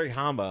jargon because Larry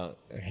Hama,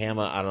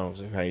 I don't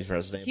know how you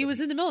pronounce his name. He but was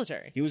in the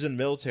military. He was in the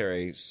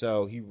military,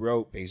 so he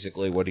wrote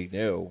basically what he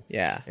knew.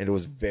 Yeah. And it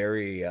was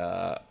very,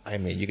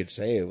 you could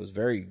say it was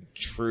very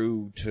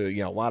true to,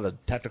 a lot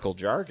of technical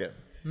jargon.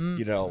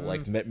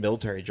 Like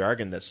military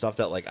jargon, that stuff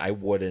that like I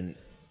wouldn't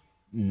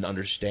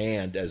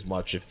understand as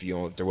much if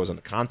there wasn't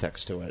a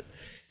context to it.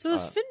 So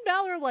is Finn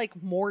Balor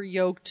like more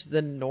yoked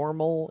than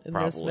normal in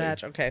this Probably.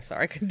 match? Okay,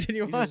 sorry,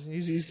 continue on.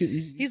 He's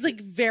He's like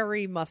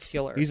very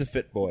muscular. a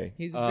fit boy.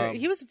 He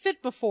was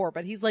fit before,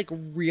 but he's like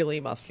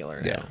really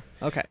muscular now.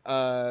 Yeah.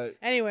 Okay.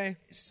 Anyway,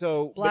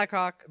 So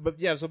Blackhawk. but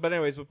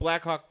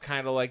Blackhawk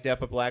kind of like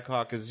that. But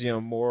Blackhawk is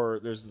more.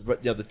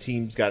 The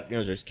team's got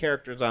there's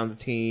characters on the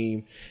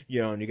team.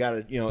 And you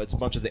got to it's a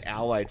bunch of the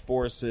Allied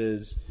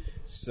forces.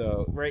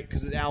 So right,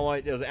 because it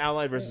was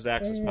Allied versus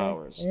Axis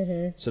powers.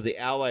 So the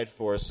Allied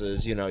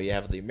forces, you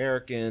have the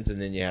Americans,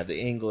 and then you have the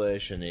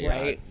English, and you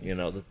Right.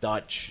 got the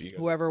Dutch. You got,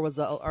 Whoever was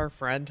our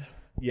friend.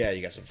 yeah,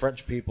 you got some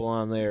French people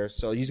on there.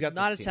 So you've got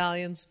Not this team.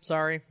 Italians.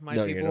 Sorry. My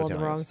No, you're people not on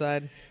the wrong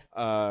Italians.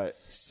 side.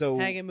 So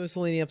Hanging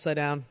Mussolini upside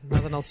down.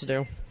 Nothing else to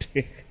do.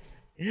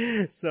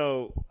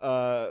 So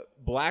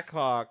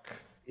Blackhawk,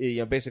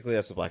 basically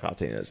that's what Blackhawk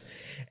team is,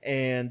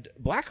 and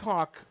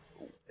Blackhawk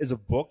is a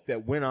book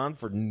that went on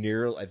for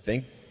I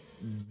think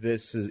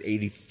this is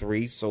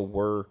 83,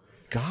 so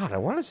I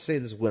want to say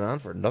this went on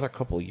for another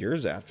couple of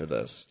years after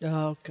this.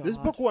 Oh, God. This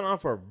book went on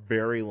for a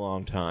very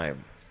long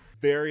time,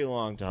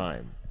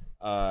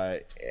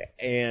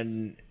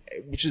 and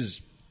which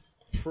is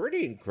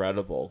pretty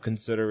incredible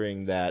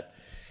considering that.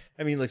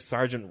 I mean, like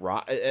Sergeant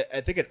Rock.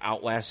 I think it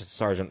outlasted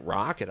Sergeant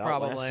Rock. It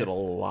outlasted a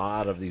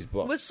lot of these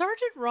books. Was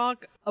Sergeant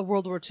Rock a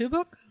World War II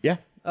book? Yeah,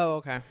 Oh,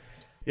 okay.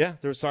 yeah.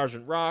 There was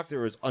Sergeant Rock. There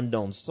was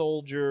Unknown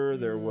Soldier.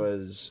 There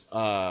was,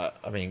 there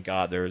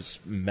was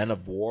Men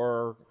of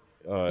War.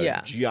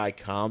 Yeah. GI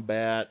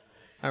Combat.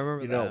 I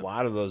remember that. A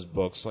lot of those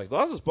books, like a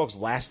lot of those books,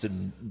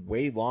 lasted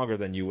way longer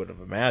than you would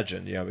have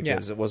imagined.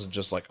 Because it wasn't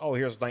just like, oh,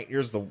 here's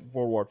the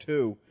World War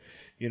II.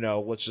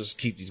 Let's just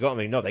keep these going.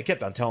 I mean, no, they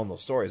kept on telling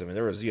those stories. I mean,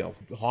 there was,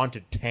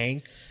 Haunted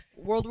Tank.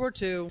 World War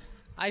II,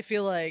 I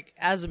feel like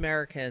as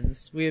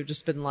Americans, we have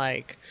just been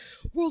like,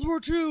 World War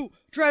II,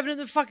 driving in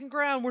the fucking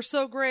ground. We're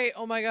so great.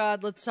 Oh my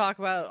God, let's talk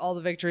about all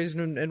the victories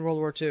in World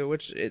War II,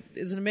 which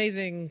is an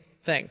amazing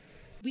thing.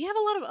 We have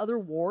a lot of other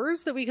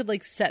wars that we could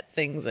like set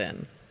things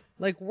in.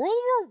 Like World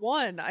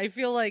War I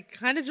feel like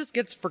kind of just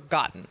gets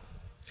forgotten.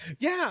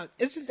 Yeah,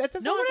 that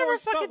No one ever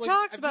fucking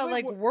talks about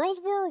like World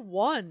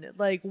War I,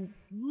 like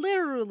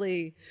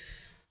literally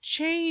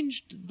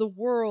changed the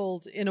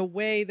world in a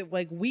way that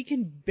like we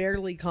can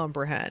barely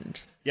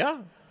comprehend.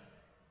 Yeah.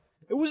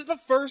 It was the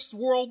first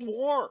World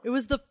War. It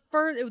was the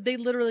first, they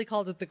literally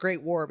called it the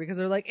Great War because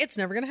they're like, it's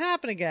never going to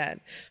happen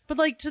again. But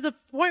like to the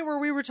point where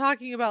we were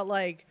talking about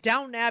like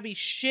Downton Abbey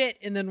shit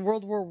and then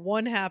World War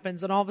I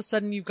happens and all of a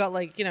sudden you've got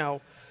like,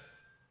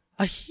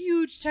 a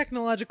huge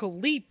technological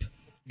leap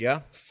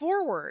Yeah.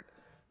 forward.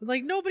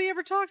 Like nobody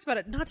ever talks about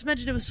it. Not to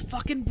mention it was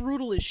fucking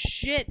brutal as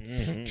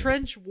shit.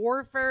 Trench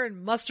warfare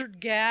and mustard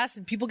gas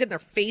and people getting their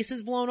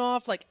faces blown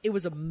off. Like it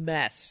was a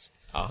mess.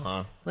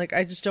 Uh-huh. Like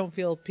I just don't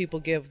feel people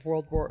give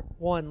World War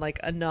I like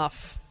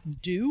enough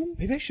due.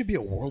 Maybe I should be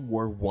a World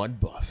War I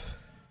buff.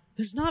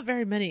 There's not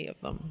very many of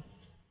them.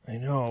 I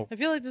know. I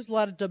feel like there's a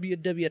lot of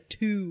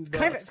WW2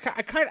 buffs.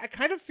 I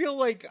kind of feel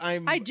like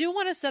I do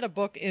want to set a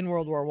book in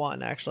World War I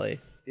actually,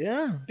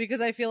 yeah.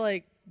 because I feel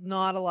like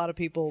not a lot of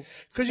people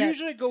Because set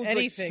usually it goes like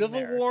anything Civil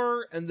there.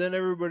 War, and then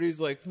everybody's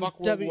like, fuck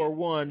World War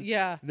One.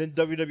 Yeah. And then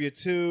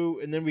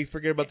WW2, and then we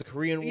forget about the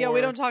Korean War. Yeah,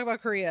 we don't talk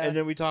about Korea. And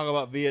then we talk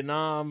about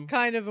Vietnam.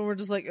 Kind of, and we're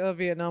just like, oh,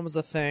 Vietnam was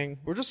a thing.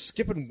 We're just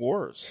skipping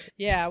wars.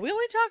 Yeah, we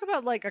only talk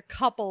about like a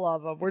couple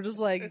of them. We're just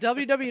like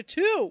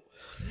WW2,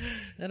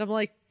 and I'm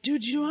like,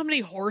 dude, you know how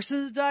many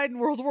horses died in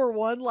World War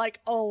I?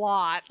 Like a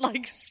lot,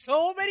 like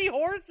so many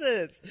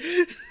horses.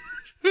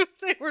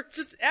 They were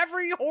just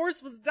every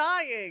horse was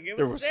dying. It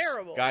was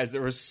terrible. Guys,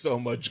 there was so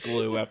much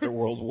glue after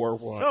World War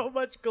One. So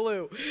much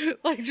glue,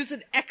 like just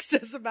an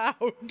excess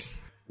amount.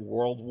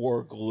 World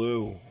War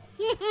glue.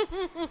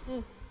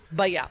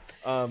 But yeah.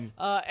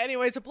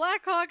 Anyway, so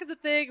Blackhawk is a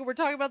thing. and We're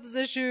talking about this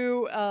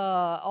issue.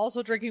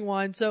 Also drinking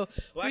wine. So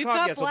we've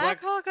got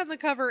Blackhawk on the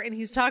cover, and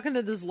he's talking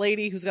to this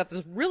lady who's got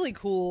this really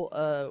cool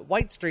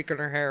white streak in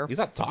her hair. He's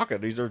not talking.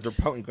 They're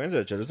pointing guns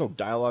at each other. There's no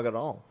dialogue at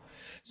all.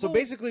 So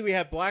basically, we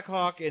have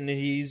Blackhawk, and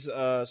he's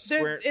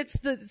square. It's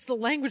the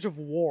language of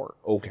war.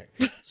 Okay,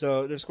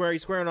 so they're square.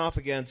 He's squaring off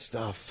against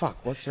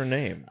what's her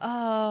name?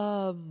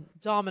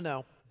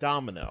 Domino.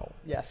 Domino,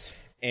 Yes.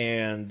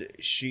 and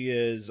she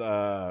is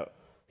a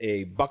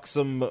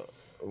buxom,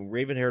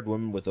 raven-haired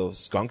woman with a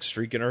skunk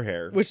streak in her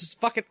hair. Which is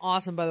fucking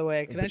awesome, by the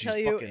way. Can I She's tell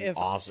you, fucking if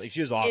awesome.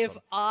 She was awesome. if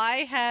I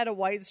had a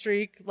white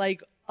streak,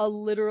 like a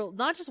literal,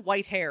 not just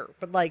white hair,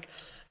 but like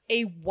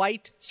a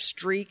white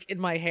streak in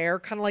my hair,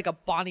 kind of like a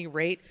Bonnie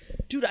Raitt.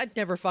 Dude, I'd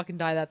never fucking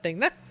dye that thing.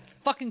 That's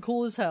fucking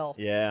cool as hell.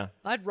 Yeah.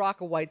 I'd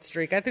rock a white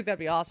streak. I think that'd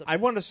be awesome. I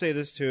want to say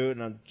this too,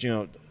 and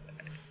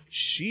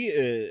she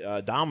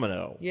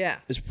Domino. Yeah.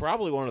 is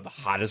probably one of the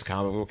hottest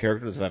comic book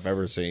characters I've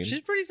ever seen.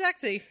 She's pretty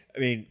sexy. I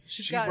mean,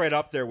 she's got- right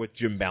up there with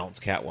Jim Balance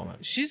Catwoman.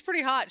 She's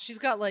pretty hot. She's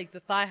got like the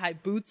thigh high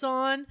boots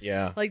on.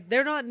 Yeah. Like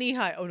they're not knee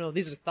high. Oh no,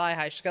 these are thigh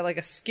high. She's got like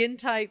a skin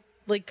tight,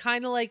 like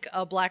kind of like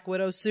a Black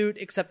Widow suit,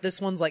 except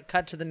this one's like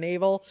cut to the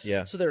navel.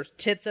 Yeah. So there's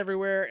tits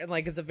everywhere, and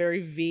like it's a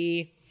very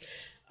V.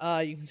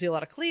 You can see a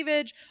lot of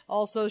cleavage.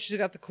 Also, she's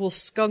got the cool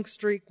skunk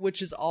streak,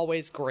 which is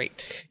always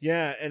great.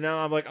 Yeah, and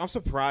now I'm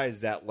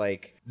surprised that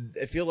like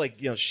I feel like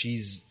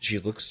she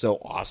looks so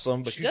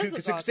awesome, but She does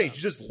look awesome.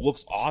 she just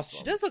looks awesome.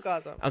 She does look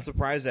awesome. I'm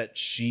surprised that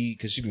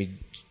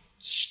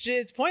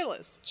It's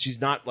pointless.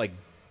 she's not like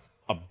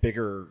a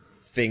bigger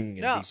thing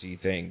in No. DC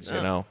things, you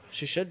No. know.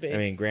 She should be. I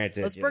mean,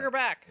 granted, Let's bring her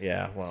back.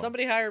 Yeah, well,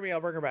 Somebody hire me, I'll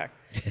bring her back.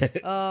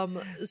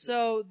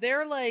 So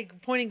they're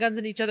like pointing guns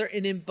at each other,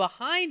 and in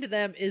behind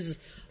them is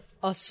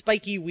a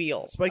spiky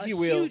wheel. Spiky A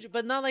wheel. huge,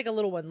 but not like a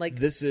little one. Like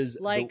this is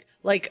like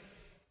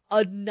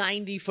a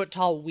 90-foot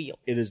tall wheel.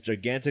 it is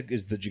gigantic.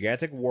 Is the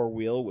gigantic war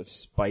wheel with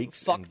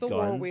spikes? Fuck and the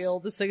guns. war wheel.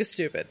 This thing is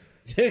stupid.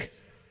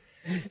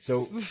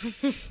 So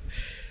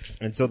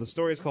the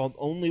story is called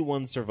 "Only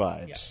One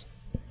Survives."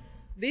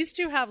 These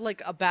two have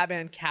like a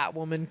Batman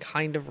Catwoman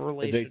kind of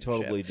relationship.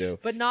 totally do.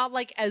 But not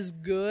like as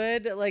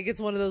good. Like it's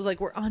one of those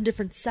like we're on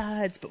different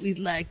sides, but we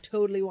like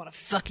totally want to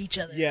fuck each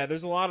other. Yeah,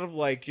 there's a lot of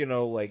like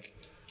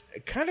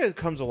it kind of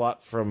comes a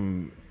lot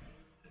from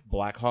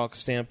Blackhawk's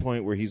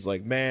standpoint, where he's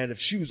like, man, if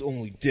she was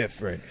only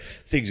different,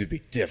 things would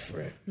be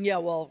different. Yeah,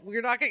 well,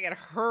 we're not gonna get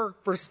her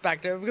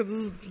perspective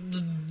because this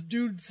is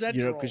dude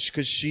central.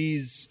 Because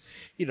she's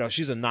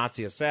she's a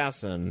Nazi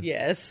assassin.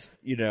 Yes.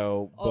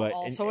 But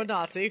Also a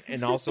Nazi.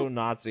 and also a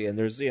Nazi, and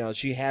there's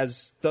she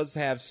does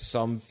have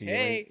some feeling.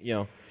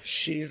 Hey.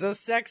 She's a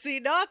sexy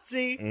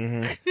Nazi.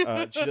 She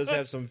does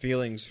have some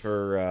feelings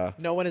for.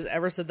 No one has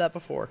ever said that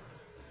before.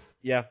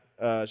 Yeah,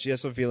 she has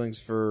some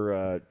feelings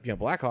for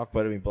Blackhawk,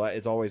 but I mean,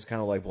 it's always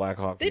kind of like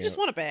Blackhawk. They just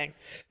want to bang.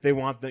 They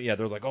want the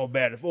they're like, oh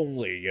man, if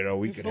only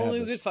we could have Only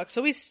we this. could fuck.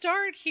 So we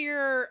start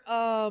here.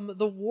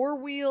 The war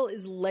wheel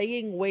is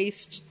laying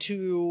waste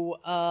to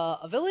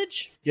a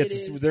village.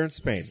 Yes, they're in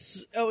Spain.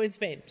 In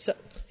Spain. So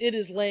it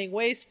is laying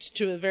waste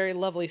to a very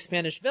lovely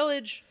Spanish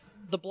village.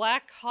 The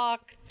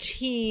Blackhawk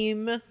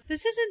team.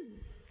 This isn't.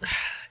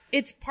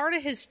 It's part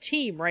of his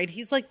team, right?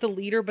 He's like the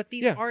leader, but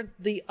these aren't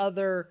the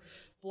other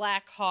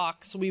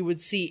Blackhawks we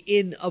would see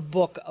in a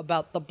book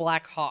about the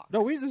Black Hawk.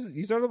 No,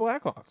 these are the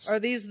Blackhawks. Are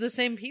these the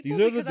same people? These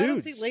are the because I don't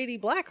dudes. see Lady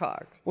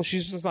Blackhawk. Well,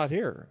 she's just not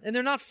here. And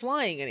they're not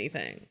flying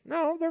anything.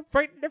 No, they're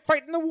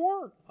fighting the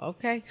war.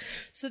 Okay.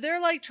 So they're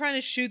like trying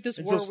to shoot this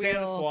And war so wheel.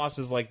 Stanislaus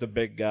is like the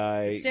big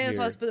guy.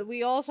 Stanislaus, here. but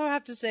we also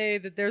have to say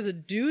that there's a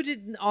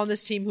dude on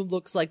this team who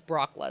looks like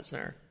Brock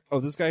Lesnar. Oh,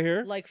 this guy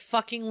here? Like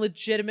fucking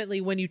legitimately,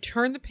 when you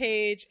turn the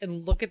page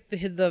and look at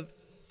the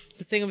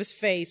thing of his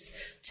face,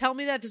 tell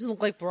me that doesn't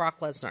look like Brock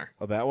Lesnar.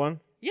 Oh, that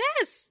one?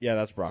 Yes. Yeah,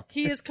 that's Brock.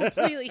 He is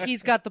completely,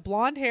 he's got the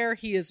blonde hair,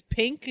 he is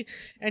pink,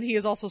 and he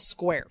is also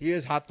square. He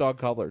is hot dog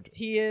colored.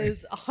 He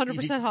is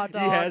 100% hot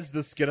dog. He has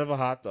the skin of a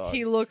hot dog.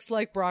 He looks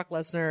like Brock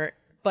Lesnar,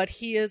 but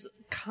he is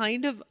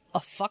kind of a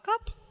fuck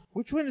up.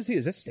 Which one is he?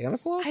 Is that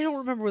Stanislaus? I don't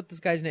remember what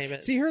this guy's name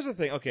is. See, here's the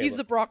thing. Okay, He's look,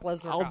 the Brock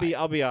Lesnar guy.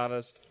 I'll be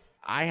honest.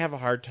 I have a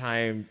hard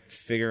time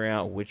figuring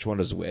out which one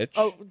is which.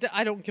 Oh,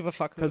 I don't give a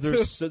fuck. because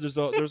there's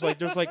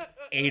like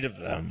 8 of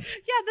them,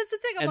 Yeah, that's the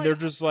thing. I'm and like, they're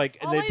just like,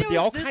 and all they, I but know they is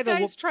all this kind of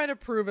guy's look. trying to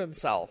prove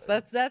himself.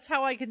 That's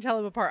how I can tell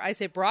him apart. I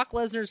say Brock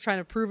Lesnar's trying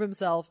to prove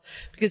himself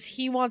because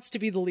he wants to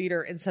be the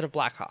leader instead of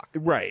Blackhawk.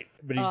 Right,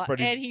 but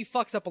And he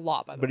fucks up a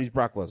lot, by the but way. he's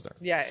Brock Lesnar.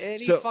 Yeah, and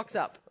he So- fucks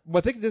up. Well,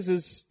 I think this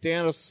is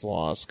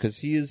Stanislaus because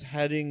he is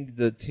heading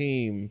the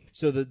team,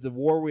 so that the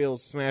war wheel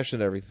is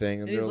smashing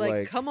everything, and And he's they're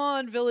like, come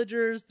on,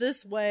 villagers,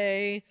 this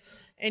way.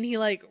 And he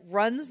like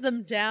runs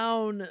them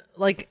down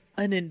like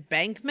an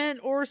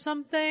embankment or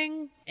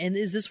something. And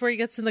is this where he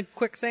gets in the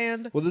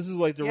quicksand? Well, this is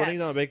like they're Yes. running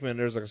down a embankment. And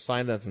there's like a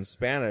sign that's in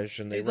Spanish,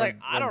 and they He's run, like,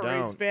 I run don't down.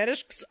 read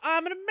Spanish because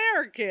I'm an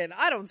American.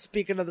 I don't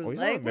speak another Oh, he's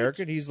language. not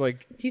American. He's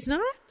like, He's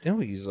not? no,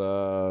 he's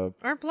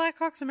Aren't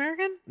Blackhawks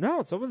American?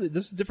 no. Some of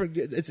this is different.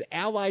 It's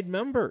allied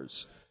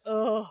members.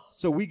 Ugh.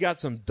 So we got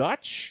some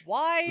Dutch.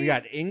 Why? We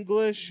got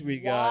English. We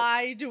got.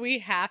 Why do we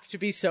have to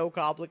be so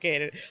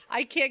complicated?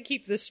 I can't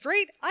keep this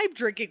straight. I'm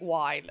drinking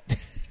wine.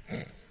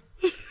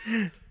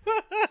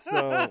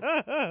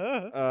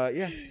 So,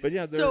 yeah, but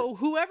yeah. So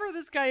whoever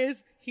this guy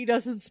is, he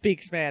doesn't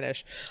speak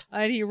Spanish.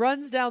 And he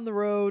runs down the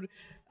road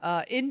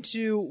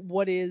into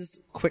what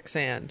is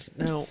quicksand.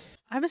 Now,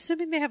 I'm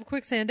assuming they have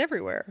quicksand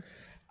everywhere.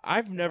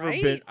 I've never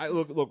Right? been.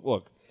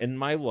 Look. In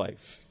my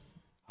life,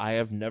 I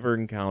have never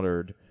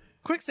encountered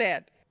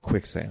Quicksand.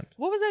 quicksand.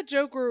 What was that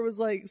joke where it was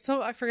like,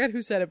 I forget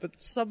who said it,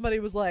 but somebody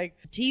was like,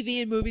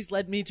 TV and movies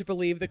led me to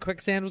believe that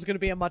quicksand was going to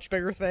be a much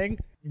bigger thing.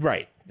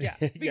 Right. Yeah,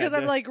 because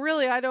I'm like,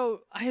 really, I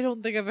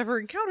don't think I've ever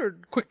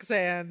encountered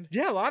quicksand.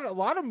 Yeah, a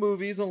lot of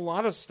movies and a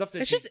lot of stuff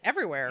that It's just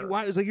everywhere.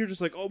 It's like you're just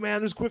like, oh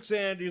man, there's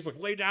quicksand. You're just like,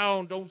 lay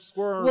down, don't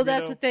squirm. Well,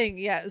 that's the thing.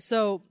 Yeah.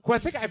 So Well,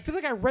 I feel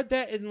like I read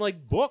that in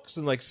like books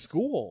in like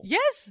school.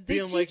 yes, they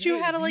Being teach like, you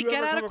hey, how to if like you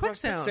get ever out come of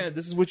across quicksand.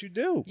 This is what you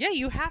do. Yeah,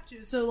 you have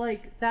to. So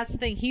like that's the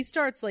thing. He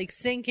starts like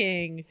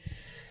sinking,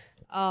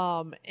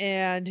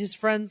 and his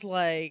friend's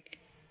like,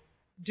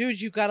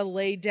 dude, you got to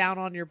lay down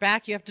on your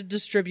back. You have to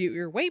distribute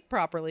your weight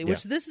properly,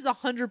 which Yeah. this is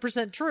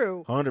 100%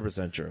 true.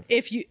 100% true.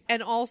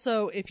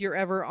 If you're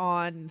ever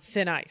on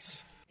thin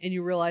ice and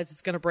you realize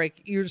it's going to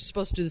break, you're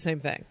supposed to do the same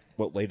thing.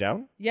 What, lay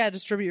down? Yeah,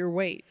 distribute your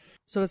weight.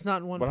 So it's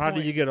not in one But how do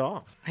point. you get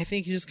off? I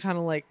think you just kind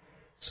of like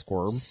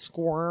Squirm?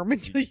 squirm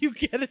until you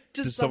get it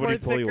to Does somewhere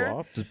somebody pull thicker. you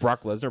off? Does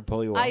Brock Lesnar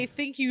pull you off? I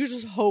think you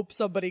just hope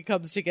somebody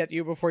comes to get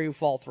you before you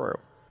fall through.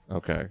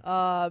 Okay.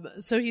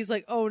 So he's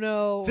like, oh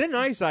no. Thin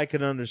ice I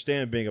can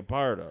understand being a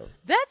part of.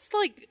 That's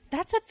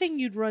a thing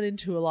you'd run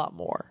into a lot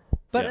more.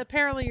 But Yeah.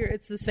 apparently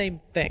it's the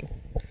same thing.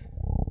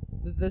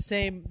 The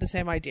same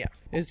idea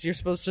is you're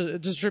supposed to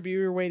distribute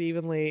your weight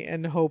evenly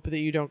and hope that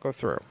you don't go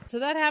through. So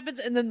that happens,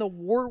 and then the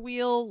war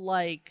wheel,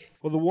 like,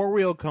 Well, the war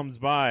wheel comes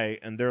by,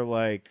 and they're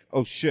like,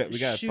 oh shit, we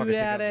gotta Shoot fucking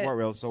take at out the it. war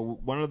wheel. So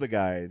one of the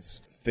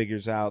guys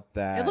figures out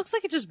that... it looks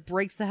like it just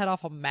breaks the head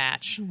off a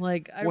match.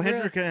 Like,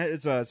 Hendrickson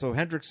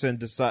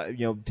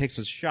takes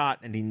a shot,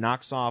 and he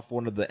knocks off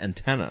one of the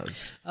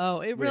antennas.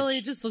 it really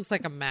which- just looks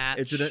like a match.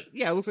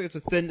 It looks like it's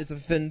a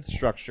thin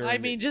structure. I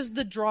mean, just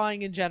the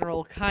drawing in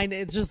general,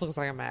 it just looks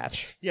like a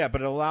match. Yeah,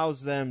 but it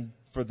allows them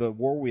for the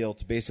war wheel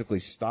to basically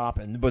stop.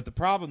 But the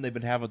problem they've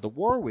been having with the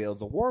war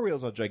wheels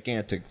is a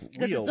gigantic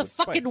Because wheel it's a with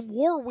fucking spikes.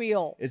 war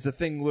wheel. It's a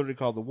thing literally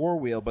called the war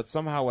wheel, but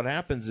somehow what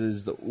happens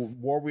is the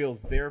war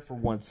wheel's there for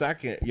 1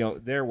 second,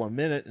 there 1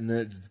 minute, and then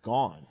it's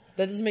gone.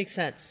 That doesn't make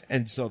sense.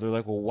 And so they're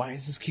like, well, why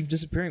does this keep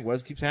disappearing? Why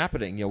does this keep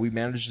happening? We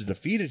managed to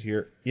defeat it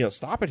here,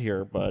 stop it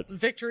here, but...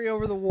 Victory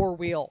over the war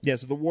wheel. Yeah,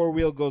 so the war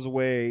wheel goes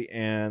away,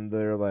 and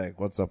they're like,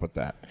 what's up with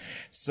that?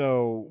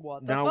 So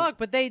What the now, fuck?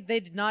 But they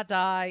did not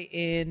die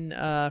in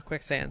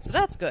quicksand, so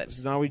that's good.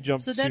 So now we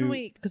jump So to... then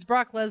because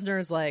Brock Lesnar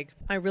is like,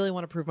 I really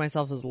want to prove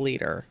myself as a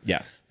leader.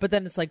 Yeah. But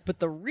then it's like, but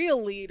the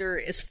real leader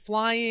is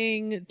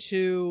flying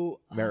to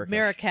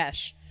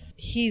Marrakesh.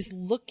 He's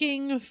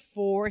looking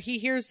he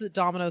hears that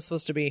Domino's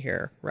supposed to be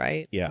here,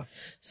 right? Yeah.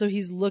 So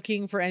he's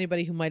looking for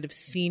anybody who might have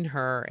seen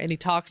her, and he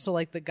talks to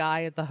like the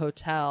guy at the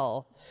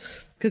hotel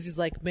because he's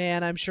like,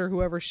 man, I'm sure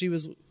whoever she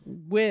was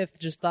with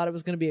just thought it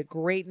was going to be a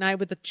great night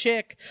with a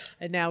chick,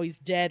 and now he's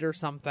dead or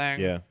something.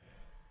 Yeah.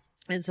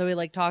 And so he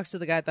like talks to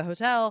the guy at the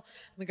hotel,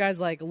 and the guy's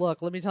like,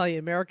 look, let me tell you,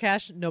 in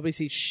Marrakesh, nobody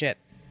sees shit.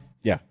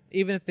 Yeah.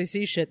 Even if they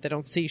see shit, they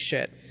don't see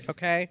shit.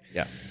 Okay?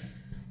 Yeah.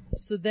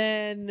 So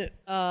then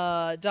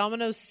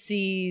Domino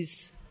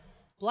sees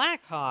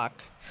Blackhawk,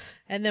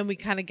 and then we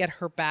kind of get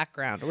her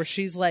background where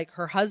she's like,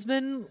 her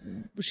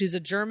husband, she's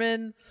a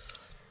German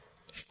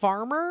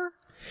farmer.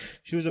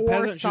 She was a Or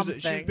peasant. She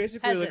was something.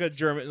 basically like a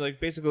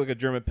Peasant.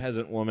 German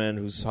peasant woman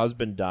whose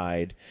husband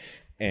died,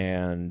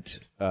 and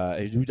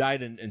who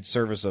died in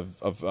service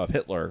of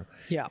Hitler.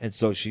 Yeah. And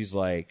so she's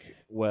like,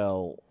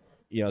 well,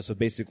 so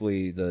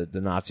basically the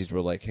Nazis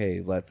were like,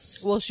 hey,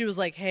 let's... Well, she was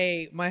like,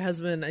 hey, my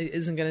husband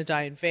isn't going to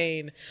die in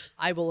vain.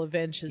 I will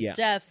avenge his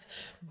death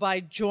by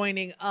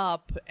joining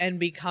up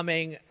and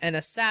becoming an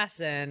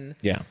assassin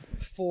Yeah.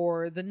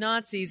 for the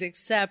Nazis,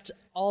 except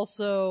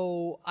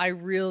also I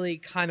really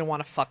kind of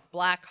want to fuck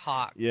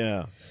Blackhawk.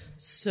 Yeah.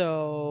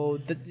 So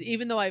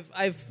even though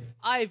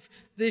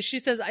she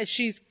says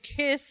she's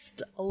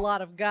kissed a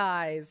lot of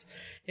guys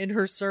in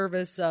her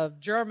service of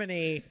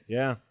Germany,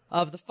 Yeah.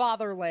 of the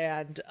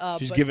fatherland.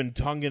 She's but, given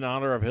tongue in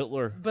honor of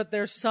Hitler. but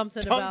there's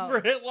something Tongue about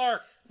for Hitler!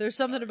 there's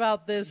something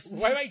about this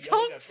Why am I yelling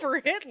tongue at for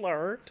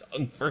Hitler.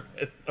 Tongue for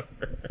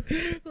Hitler.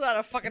 Without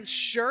a fucking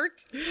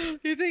shirt. Do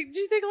you think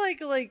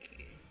like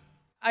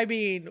I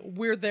mean,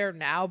 we're there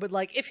now, but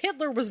like if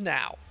Hitler was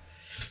now,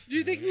 do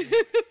you think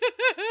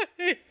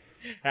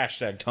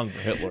Hashtag tongue for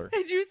Hitler.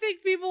 do you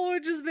think people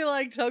would just be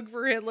like tongue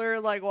for Hitler,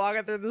 like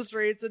walking through the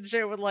streets and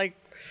shit with like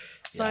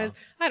signs?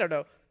 I don't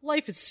know.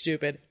 Life is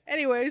stupid.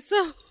 Anyway,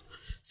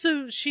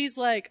 so she's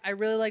like, I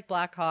really like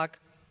Blackhawk.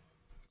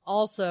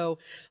 Also,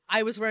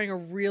 I was wearing a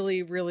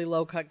really, really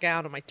low cut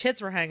gown and my tits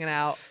were hanging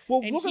out.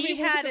 Well, and look at me,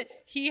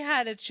 he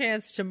had a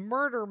chance to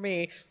murder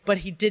me, but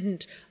he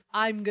didn't.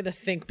 I'm gonna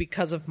think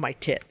because of my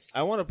tits.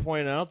 I want to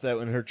point out that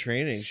in her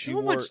training, she So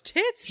wore much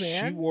tits,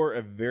 man. She wore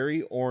a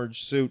very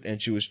orange suit,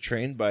 and she was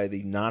trained by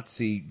the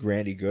Nazi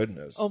Granny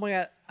Goodness. Oh my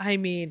god. I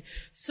mean,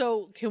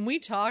 so can we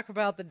talk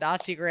about the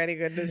Nazi Granny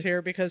Goodness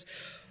here? Because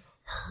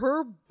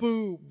her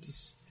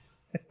boobs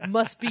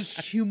must be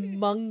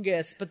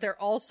humongous, but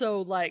they're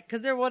also like,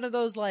 because they're one of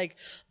those like,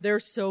 they're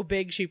so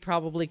big she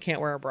probably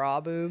can't wear a bra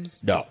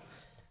boobs. No.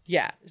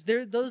 Yeah.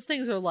 Those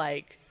things are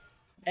like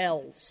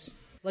L's.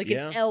 Like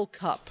Yeah. an L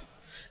cup.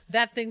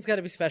 That thing's got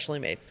to be specially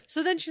made.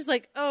 So then she's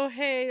like, oh,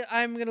 hey,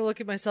 I'm going to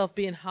look at myself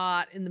being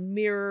hot in the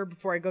mirror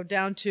before I go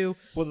down to,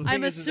 Well, the thing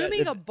I'm is that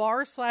assuming a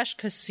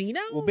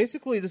bar/casino? Well,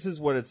 basically, this is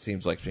what it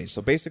seems like to me.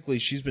 So basically,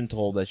 she's been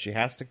told that she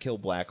has to kill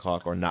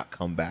Blackhawk or not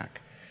come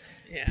back.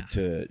 Yeah.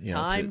 To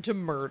Time to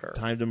murder.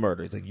 Time to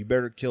murder. It's like, you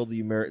better kill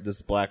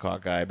this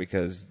Blackhawk guy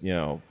because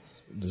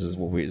this is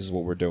what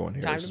we're doing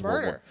here. Time This to is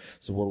murder.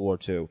 It's World War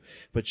II.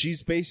 But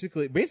she's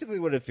basically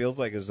what it feels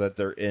like is that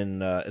they're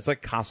in. It's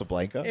like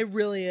Casablanca. It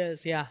really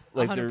is, yeah.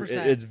 like 100%.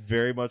 it's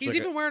very much. He's like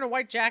even wearing a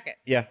white jacket.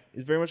 yeah,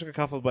 it's very much like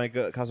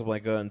a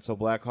Casablanca, and so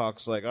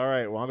Blackhawk's like, all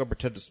right, well, I'm gonna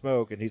pretend to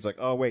smoke, and he's like,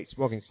 oh wait,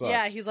 smoking sucks.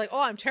 Yeah, he's like,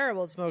 oh, I'm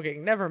terrible at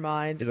smoking. Never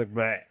mind. he's like,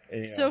 bleh.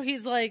 And, So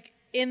he's like,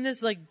 in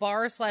this like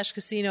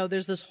bar/casino,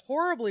 there's this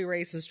horribly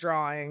racist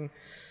drawing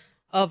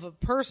of a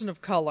person of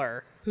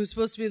color who's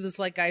supposed to be this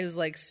like guy who's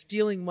like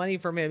stealing money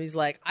from him. He's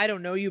like, I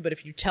don't know you, but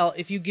if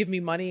you give me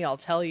money, I'll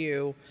tell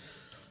you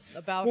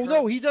about Well, her.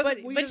 no, he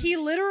doesn't- But he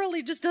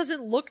literally just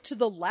doesn't look to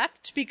the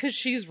left because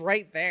she's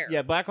right there.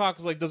 yeah,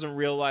 Blackhawk's like doesn't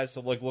realize to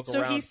like look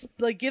So around. he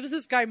like gives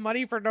this guy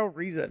money for no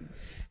reason.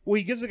 Well,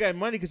 he gives the guy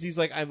money because he's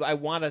like, I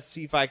want to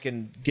see if I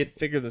can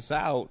figure this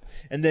out,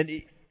 and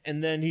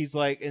then he's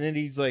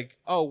like,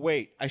 oh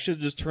wait, I should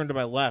have just turned to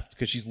my left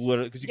because she's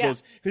literally because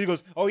he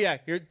goes, oh yeah,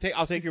 here,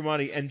 I'll take your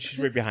money, and she's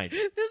right behind you.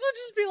 This would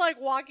just be like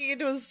walking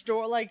into a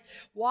store, like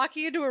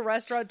walking into a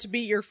restaurant to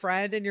meet your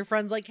friend, and your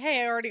friend's like,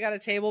 hey, I already got a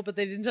table, but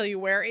they didn't tell you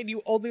where, and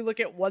you only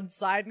look at one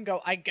side and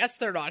go, I guess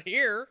they're not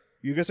here.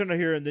 You guys are not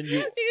here, and then You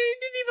didn't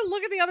even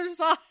look at the other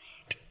side.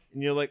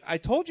 and you're like, I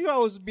told you I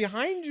was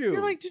behind you.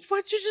 You're like,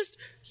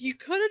 you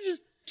could have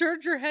just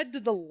turned your head to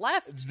the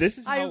left. This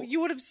is how-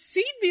 you would have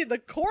seen me in the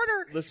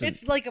corner. Listen.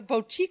 It's like a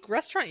boutique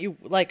restaurant.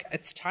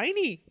 It's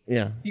tiny.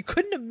 yeah. You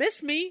couldn't have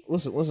missed me.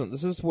 Listen.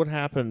 This is what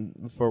happened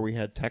before we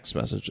had text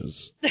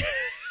messages.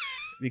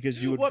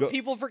 Because you would go.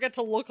 People forget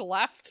to look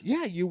left.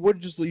 Yeah, you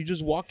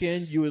just walk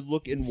in, you would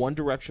look in one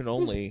direction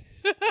only,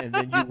 and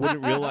then you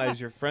wouldn't realize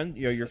your friends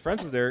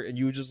were there, and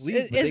you would just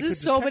leave. But they Is could this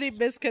just so text many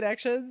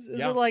misconnections? Is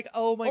Yeah. it like,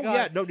 oh my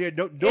god? Yeah,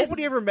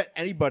 nobody ever met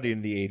anybody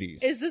in the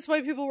 80s. Is this why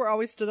people were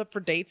always stood up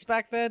for dates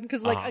back then?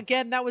 Because,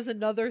 again, that was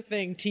another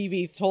thing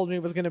TV told me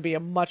was going to be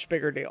a much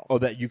bigger deal. Oh,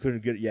 that you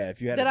couldn't get. Yeah,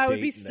 if you had That a I would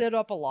date be and stood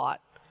up a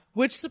lot.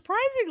 Which,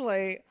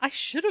 surprisingly, I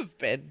should have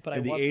been, but I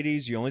in the wasn't.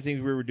 80s, the only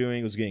thing we were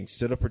doing was getting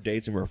stood up for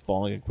dates, and we were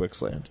falling in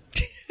quicksand.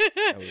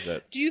 That was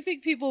it. Do you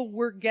think people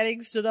were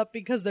getting stood up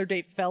because their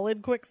date fell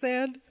in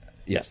quicksand?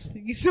 Yes,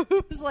 So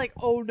it was like,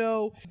 oh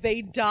no,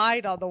 they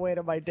died on the way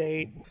to my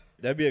date.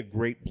 that'd be a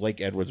great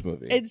Blake Edwards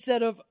movie.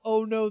 Instead of,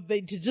 oh no,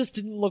 they just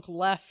didn't look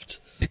left.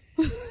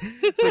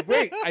 It's like,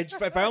 wait,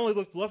 if I only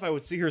looked left, I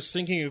would see her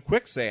sinking in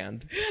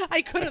quicksand.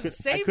 I could have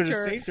saved could have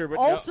her, saved her, but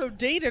also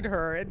dated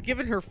her and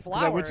given her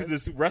flowers. I went to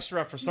this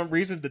restaurant for some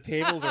reason. The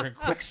tables are in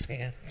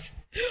quicksand.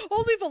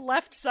 Only the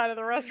left side of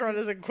the restaurant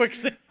is in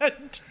quicksand.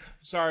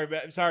 Sorry,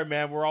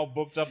 man. We're all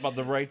booked up on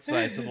the right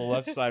side, so the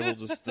left side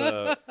will just,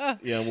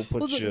 we'll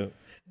put you.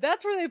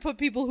 That's where they put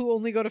people who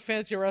only go to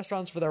fancy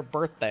restaurants for their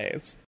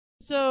birthdays.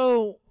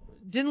 So,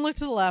 didn't look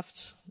to the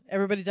left.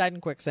 Everybody died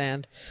in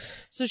quicksand.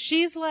 So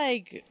she's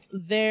like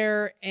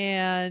there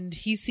and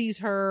he sees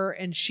her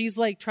and she's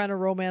like trying to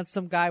romance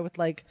some guy with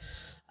like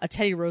a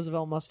Teddy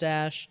Roosevelt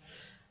mustache.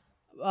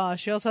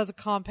 She also has a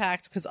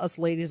compact because us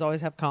ladies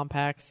always have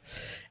compacts.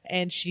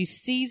 And she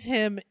sees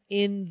him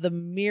in the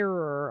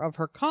mirror of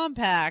her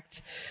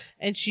compact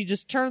and she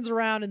just turns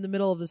around in the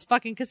middle of this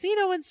fucking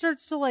casino and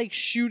starts to like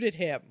shoot at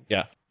him.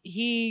 Yeah.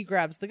 He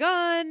grabs the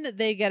gun.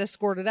 They get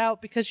escorted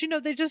out because,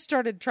 they just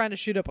started trying to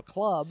shoot up a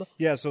club.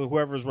 Yeah, so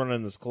whoever's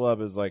running this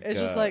club is like... It's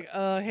just like,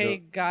 hey,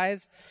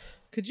 guys,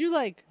 could you,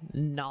 like,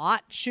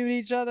 not shoot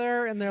each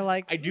other? And they're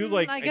like, I do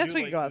like... I guess do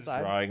we like can go this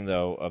outside. drawing,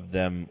 though, of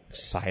them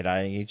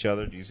side-eyeing each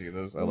other. Do you see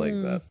this? I like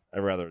that. I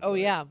rather... Oh,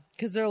 yeah,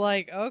 because they're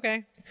like,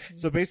 okay.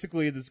 So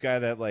basically, this guy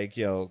that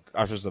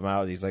ushers them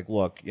out, he's like,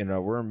 "Look,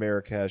 we're in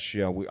Marrakesh.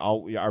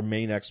 Our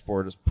main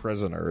export is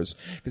prisoners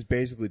because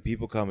basically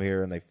people come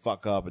here and they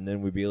fuck up, and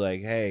then we'd be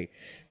like, hey,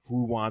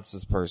 who wants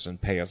this person?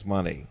 Pay us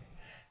money."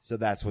 So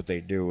that's what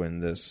they do in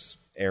this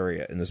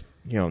area, in this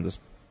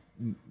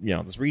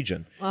this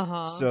region.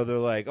 So they're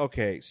like,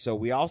 okay, so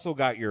we also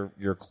got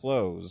your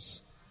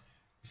clothes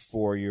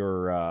for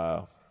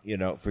your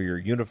for your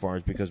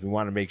uniforms because we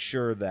want to make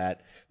sure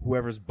that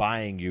whoever's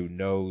buying you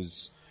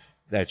knows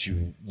that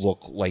you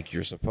look like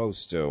you're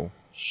supposed to,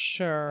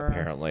 Sure.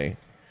 apparently.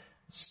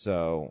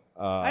 So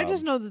I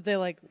just know that they,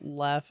 like,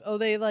 left. Oh,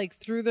 they, like,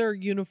 threw their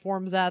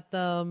uniforms at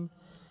them.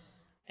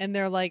 And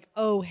they're like,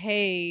 oh,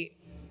 hey,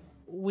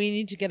 we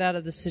need to get out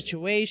of the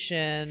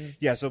situation.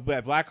 yeah, so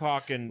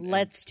Blackhawk and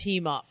Let's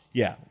team up.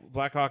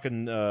 Blackhawk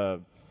and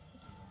God,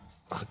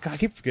 I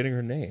keep forgetting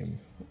her name.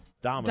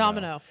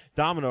 Domino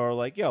are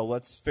like, yo,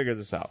 let's figure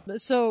this out.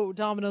 So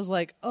Domino's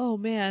like, oh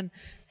man,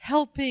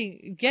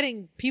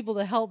 getting people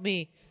to help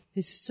me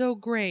is so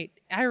great.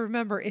 I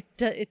remember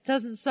it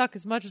doesn't suck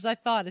as much as I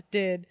thought it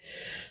did.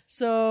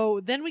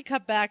 So then we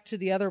cut back to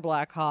the other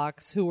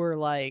Blackhawks who were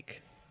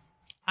like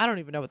I don't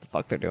even know what the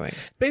fuck they're doing.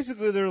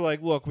 Basically, they're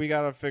like, look, we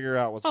got to figure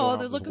out what's going on.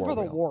 They're with this looking for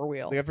the wheel. war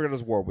wheel. They got to figure out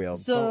this war wheel.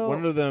 So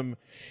one of them,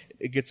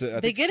 it gets a.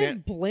 They get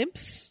in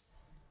blimps.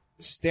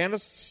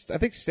 I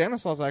think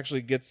Stanislaus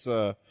actually gets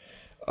a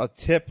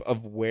tip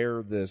of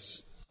where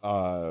this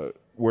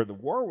where the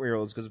war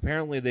wheel is, because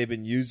apparently they've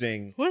been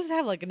using. What does it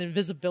have, like an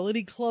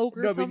invisibility cloak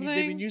or something?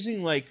 They've been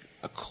using like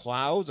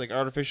clouds, like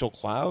artificial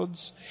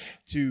clouds,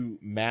 to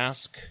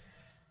mask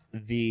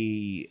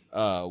the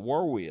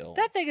war wheel.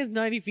 That thing is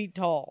 90 feet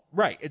tall.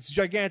 Right, it's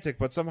gigantic,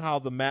 but somehow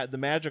the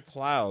magic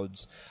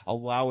clouds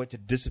allow it to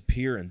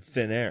disappear in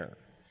thin air.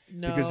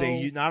 No. Because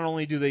they not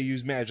only do they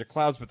use magic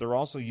clouds, but they're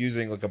also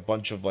using like a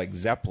bunch of like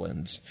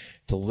zeppelins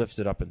to lift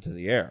it up into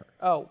the air.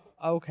 Oh,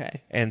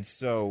 okay. And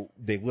so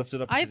they lift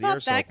it up into the air I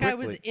thought that so guy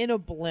quickly. was in a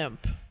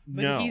blimp,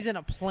 but No. he's in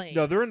a plane.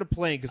 No, they're in the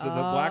plane because the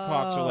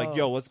Blackhawks are like,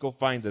 yo, let's go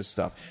find this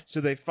stuff. So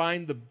they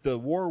find the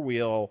war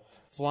wheel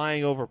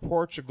flying over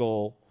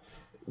Portugal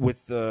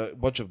with a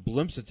bunch of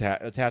blimps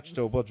attached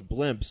to a bunch of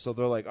blimps. So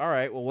they're like, all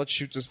right, well, let's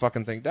shoot this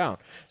fucking thing down.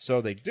 So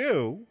they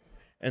do,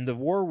 and the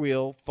war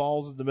wheel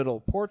falls in the middle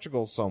of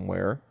Portugal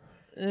somewhere.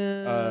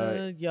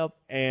 Yup.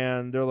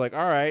 And they're like,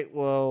 all right,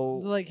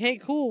 well, They're like, hey,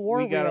 cool, war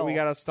we wheel.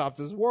 gotta stop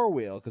this war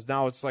wheel because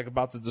now it's like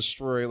about to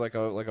destroy like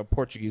a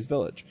Portuguese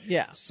village.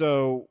 Yeah.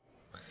 So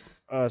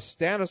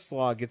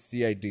Stanislaus gets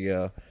the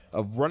idea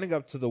of running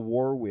up to the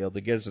war wheel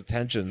to get his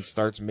attention,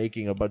 starts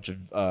making a bunch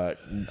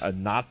of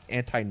not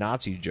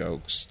anti-Nazi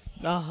jokes.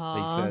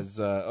 Uh-huh. He says,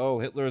 oh,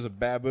 Hitler is a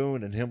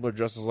baboon and Himmler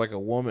dresses like a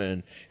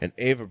woman and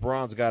Eva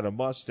Braun's got a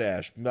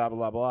mustache, blah,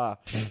 blah, blah.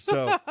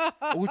 So,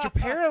 which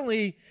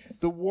apparently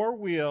the war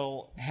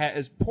wheel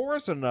is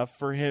porous enough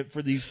for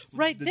these.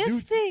 Right,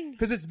 this thing.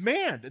 Because it's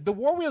manned. The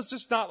war wheel is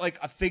just not like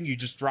a thing you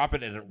just drop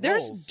it and it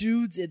There's rolls.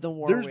 dudes in the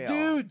war There's wheel.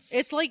 dudes.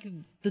 It's like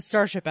the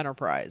Starship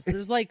Enterprise.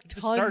 There's like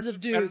tons of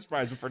dudes.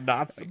 Enterprise, but for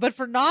Nazis. But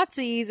for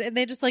Nazis, and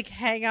they just like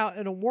hang out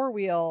in a war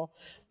wheel.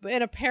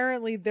 And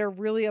apparently they're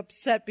really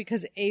upset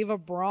because Eva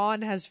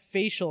Braun has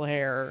facial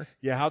hair.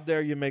 Yeah, how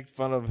dare you make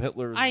fun of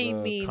Hitler's I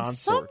mean, consort?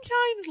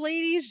 sometimes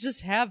ladies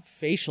just have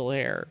facial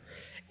hair.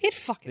 It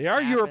fucking They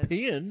are happens.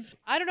 European.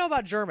 I don't know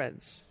about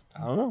Germans.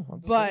 I don't know. I'm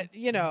just But, saying.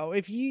 you know,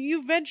 if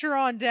you venture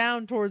on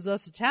down towards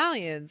us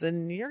Italians,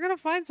 and you're going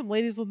to find some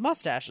ladies with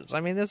mustaches. I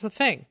mean, that's the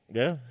thing.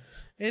 Yeah.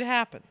 It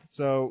happens.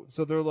 So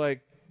they're like,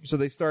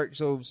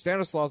 so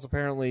Stanislaus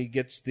apparently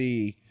gets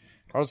the,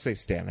 I'll say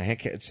Stan.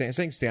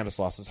 Saying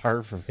Stanislaus is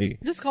hard for me.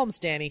 Just call him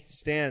Stanny.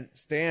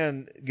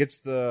 Stan gets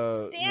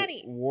the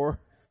Stanny. war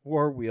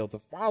wheel to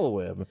follow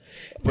him,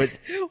 but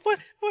What?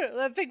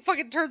 That thing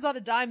fucking turns on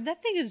a dime.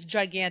 That thing is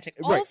gigantic.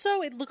 Right.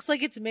 Also, it looks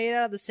like it's made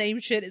out of the same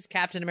shit as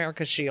Captain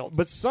America's shield.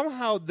 but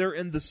somehow they're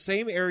in the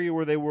same area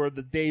where they were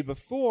the day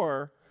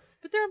before.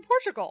 But they're in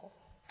Portugal.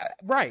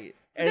 Right.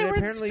 And They were in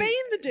apparently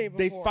Spain the day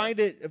They before.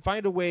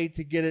 find a way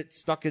to get it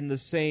stuck in the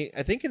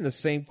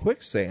same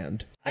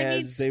quicksand I mean,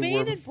 as they were Spain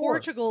and before.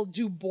 Portugal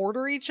do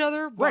border each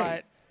other, but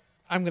Right.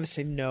 I'm going to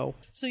say no.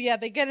 So yeah,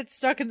 they get it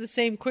stuck in the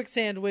same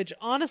quicksand, which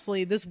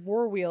honestly, this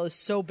war wheel is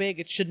so big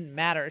it shouldn't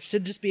matter. It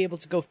should just be able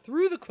to go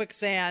through the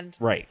quicksand.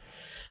 Right.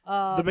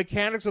 The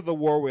mechanics of the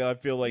war wheel, I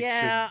feel like,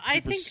 Yeah, I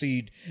should think-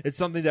 supersede. It's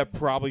something that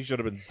probably should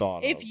have been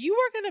thought If of. you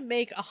are going to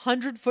make a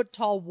 100-foot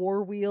tall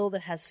war wheel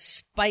that has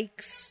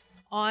spikes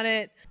on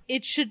it,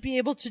 it should be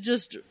able to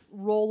just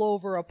roll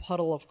over a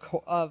puddle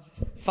of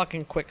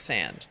fucking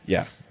quicksand.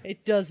 Yeah.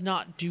 It does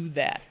not do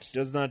that.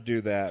 Does not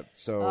do that.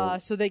 So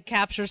So they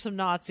capture some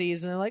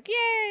Nazis, and they're like,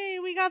 "Yay,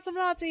 we got some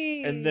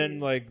Nazis!" and then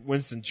like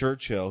Winston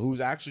Churchill,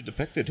 who's actually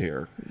depicted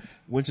here.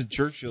 Winston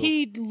Churchill.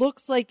 he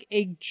looks like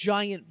a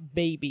giant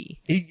baby.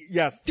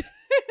 Yes.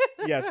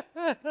 Yes.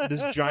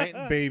 This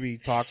giant baby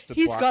talks to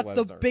He's Brock got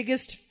the Lesnar.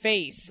 biggest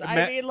face.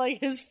 I mean, like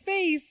his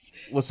face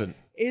Listen,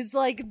 is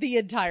like the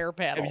entire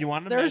panel. If you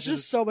want to There's imagine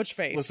just so much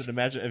face. Listen,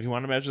 imagine if you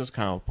want to imagine this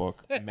comic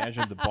book,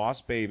 imagine the boss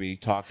baby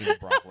talking to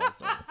Brock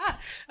Lesnar.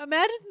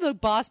 Imagine the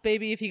boss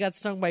baby if he got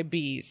stung by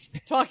bees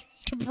talking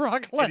to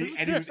Brock Lesnar.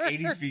 And he was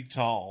 80 feet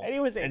tall. And he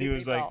was 80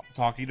 feet like tall.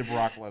 talking to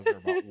Brock Lesnar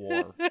about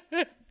war.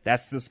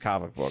 That's this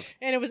comic book.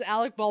 And it was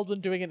Alec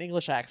Baldwin doing an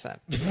English accent.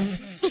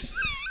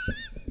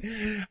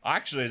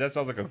 Actually, that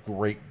sounds like a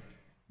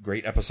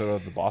great episode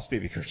of the Boss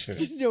Baby cartoon.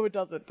 No, it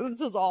doesn't.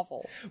 This is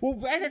awful. Well,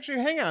 actually,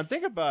 hang on.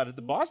 Think about it.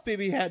 The Boss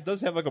Baby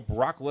does have like a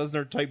Brock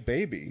Lesnar type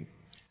baby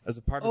as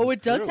a part of Oh, his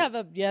it does crew. have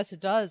a, yes, it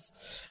does.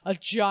 A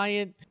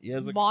giant He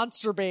has, like-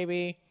 monster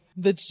baby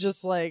that's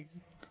just like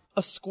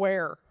a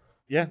square,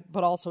 Yeah.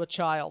 but also a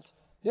child.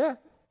 Yeah.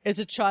 It's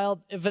a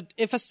child.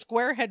 If a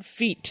square had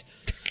feet,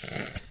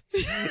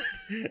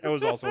 It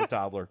was also a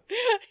toddler.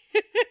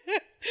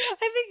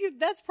 I think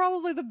that's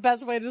probably the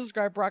best way to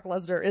describe Brock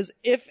Lesnar is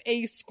if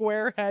a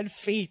square had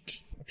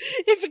feet.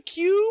 If a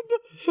cube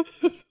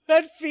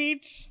had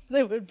feet,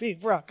 they would be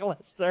Brock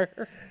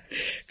Lesnar.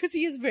 Because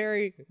he is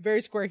very,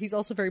 very square. He's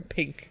also very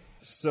pink.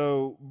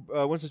 So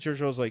Winston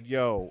Churchill was like,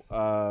 yo,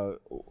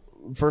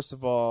 first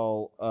of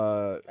all,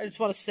 I just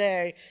want to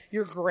say,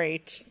 you're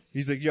great.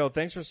 he's like, yo,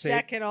 thanks for saying.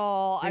 Second of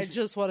all, I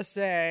just want to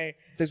say,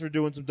 thanks for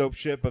doing some dope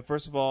shit. But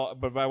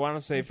I want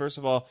to say, first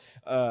of all,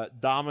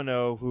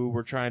 Domino, who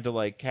we're trying to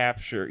like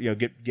capture,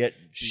 get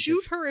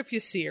Shoot her if you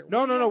see her.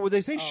 No. Well,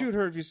 they say shoot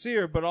her if you see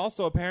her, but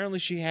also apparently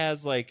she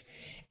has like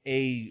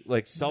a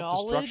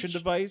self-destruction Knowledge?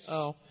 device.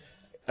 Oh.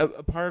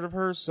 A part of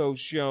her, so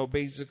she,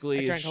 basically,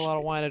 I drank a lot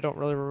of wine. I don't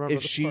really remember.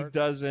 if this she part.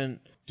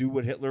 doesn't do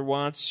what Hitler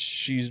wants,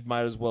 she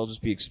might as well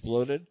just be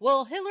exploded.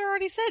 Well, Hitler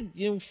already said,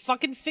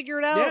 fucking figure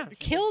it out. Yeah.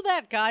 Kill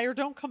that guy or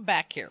don't come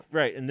back here.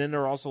 Right, and then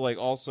they're also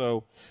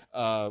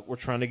we're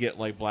trying to get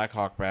like Black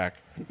Hawk back,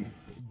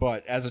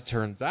 but as it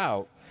turns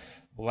out,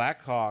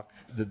 Black Hawk,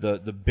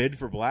 the bid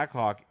for Black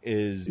Hawk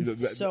is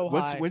so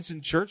high.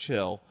 Winston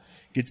Churchill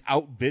gets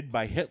outbid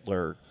by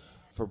Hitler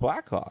for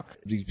Black Hawk.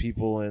 These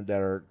people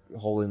that are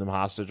holding them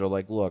hostage are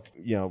like, look,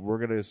 we're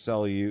going to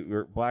sell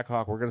you, Black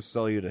Hawk, we're going to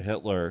sell you to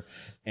Hitler,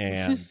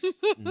 and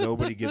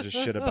nobody gives a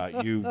shit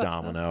about you,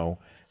 Domino.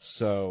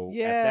 So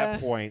at that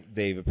point,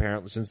 they've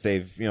apparently, since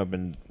they've,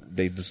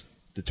 they just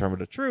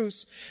determined a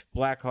truce,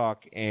 Black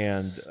Hawk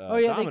and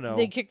Domino.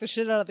 They kick the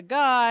shit out of the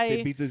guy.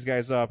 They beat these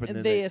guys up, and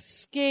then they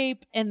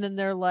escape, and then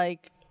they're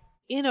like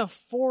in a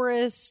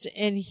forest,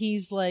 and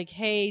he's like,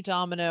 hey,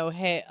 Domino,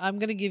 hey, I'm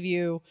going to give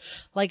you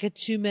like a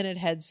 2-minute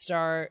head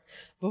start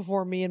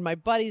before me and my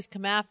buddies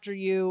come after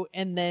you.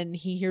 And then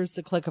he hears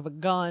the click of a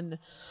gun,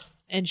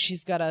 and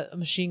she's got a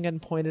machine gun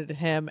pointed at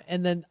him.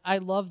 And then I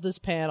love this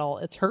panel.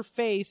 It's her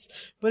face,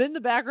 but in the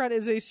background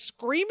is a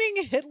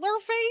screaming Hitler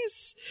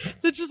face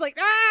that's just like,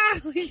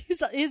 ah!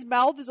 His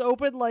mouth is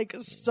open like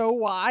so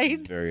wide.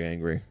 He's very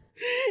angry.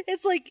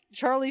 It's like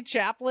Charlie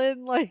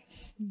Chaplin, like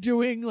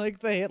doing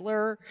like the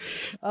Hitler,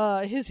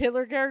 his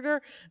Hitler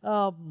character,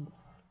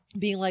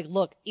 being like,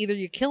 look, either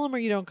you kill him or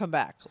you don't come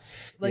back.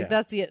 Like,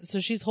 that's it. So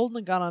she's holding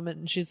the gun on it,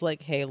 and she's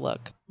like, hey,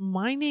 look,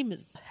 my name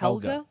is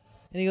Helga.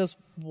 And he goes,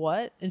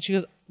 what? And she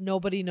goes,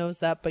 nobody knows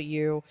that but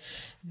you.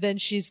 Then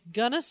she's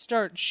gonna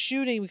start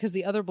shooting because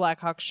the other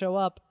Blackhawks show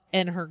up,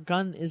 and her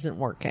gun isn't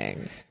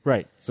working.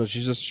 Right. So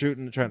she's just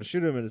trying to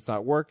shoot him, and it's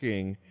not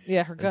working.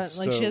 Yeah, her gun,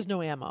 And she has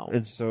no ammo.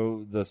 And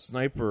so the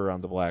sniper on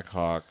the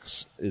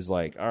Blackhawks is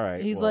like, all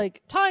right. He's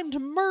like, time to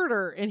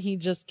murder. And he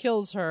just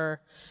kills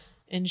her,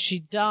 and she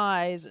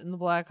dies. And the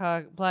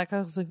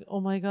Blackhawks like,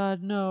 oh my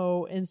God,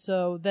 no. And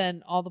so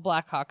then all the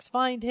Blackhawks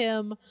find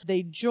him.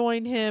 They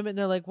join him, and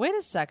they're like, wait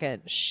a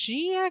second.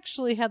 She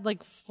actually had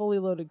like fully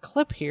loaded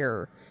clip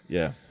here.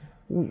 Yeah.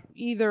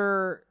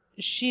 Either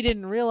she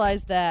didn't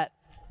realize that,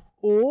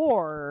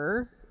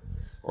 or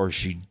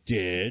she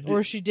did.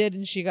 Or she did,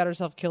 and she got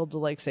herself killed to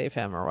like save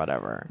him or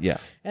whatever. Yeah.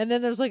 And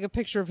then there's like a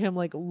picture of him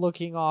like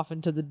looking off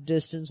into the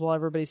distance while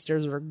everybody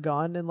stares at her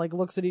gun and like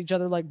looks at each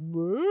other like,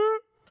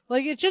 "What?"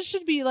 Like it just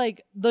should be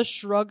like the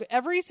shrug.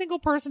 Every single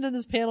person in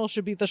this panel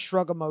should be the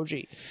shrug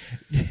emoji.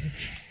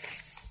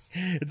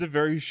 It's a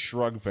very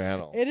shrug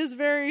panel. It is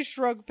very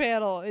shrug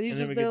panel. And he's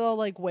just there all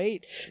like,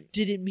 wait,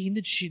 did it mean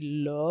that she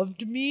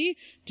loved me?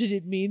 Did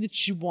it mean that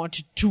she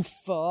wanted to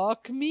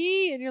fuck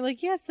me? And you're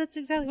like, yes, that's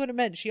exactly what it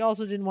meant. She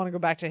also didn't want to go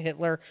back to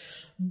Hitler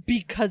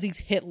because he's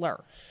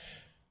Hitler.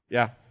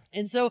 Yeah.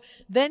 And so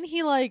then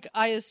he like,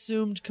 I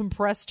assumed,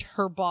 compressed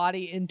her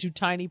body into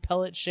tiny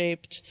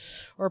pellet-shaped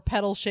or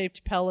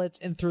petal-shaped pellets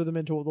and threw them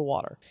into the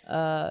water.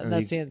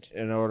 That's the end.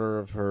 In order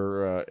of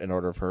her,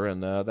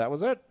 and that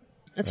was it.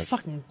 That's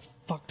fucking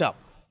fucked up.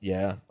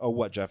 Yeah. Oh,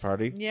 what, Jeff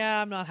Hardy? Yeah,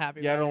 I'm not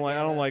happy. Yeah, I about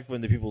don't like when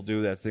the people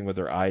do that thing with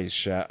their eyes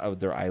shut, with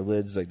their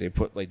eyelids. Like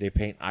they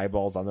paint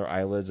eyeballs on their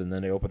eyelids, and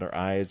then they open their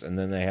eyes, and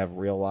then they have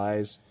real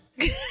eyes.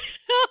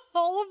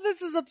 All of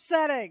this is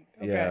upsetting.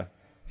 Okay. Yeah.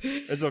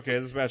 It's okay.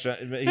 This match,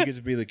 he gets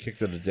to be the kick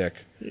to the dick.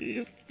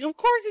 Of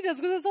course he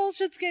does, because that's all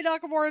Shinsuke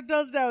Nakamura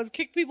does now is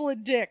kick people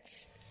in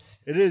dicks.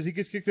 It is. He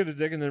gets kicked to the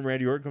dick, and then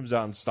Randy Orton comes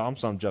out and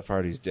stomps on Jeff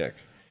Hardy's dick.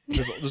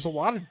 There's a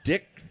lot of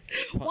dick.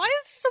 Why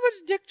is there so much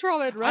dick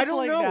trauma in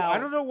wrestling now? I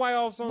don't know why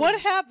all of a sudden. What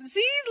happened?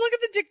 See, look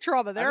at the dick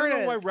trauma. There it is. I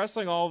don't know why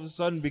wrestling all of a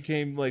sudden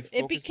became like.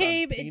 It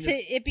became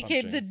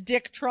the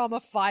dick trauma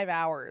 5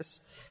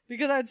 hours.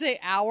 Because I'd say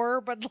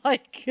hour, but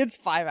like it's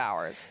 5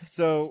 hours.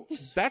 So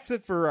that's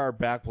it for our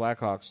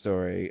Blackhawk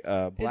story.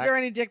 Is there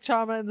any dick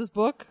trauma in this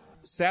book?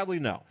 Sadly,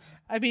 no.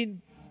 I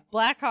mean,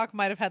 Blackhawk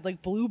might have had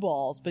like blue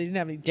balls, but he didn't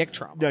have any dick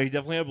trauma. No, he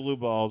definitely had blue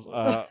balls.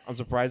 I'm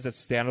surprised that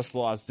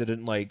Stanislaus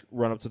didn't like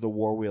run up to the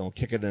war wheel and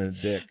kick it in the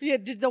dick. Yeah,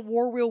 did the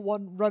war wheel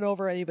run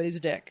over anybody's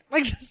dick?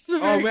 Like,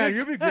 oh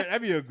man,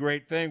 that'd be a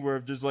great thing where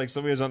if there's like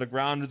somebody who's on the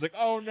ground, and it's like,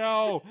 oh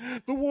no,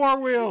 the war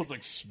wheel! It's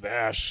like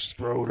smash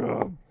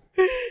scrotum.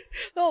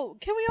 Oh,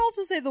 can we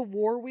also say the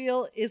war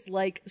wheel is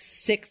like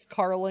 6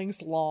 car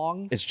lengths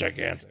long? It's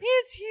gigantic.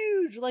 It's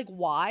huge, like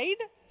wide.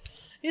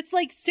 It's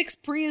like 6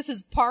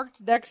 Priuses parked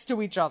next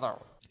to each other.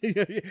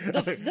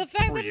 The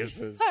fact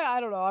Priuses. that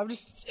I don't know. I'm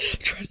just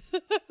trying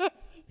to.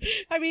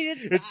 I mean,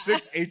 it's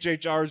 6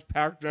 HHRs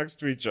parked next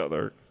to each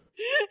other.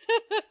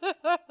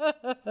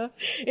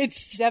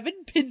 It's 7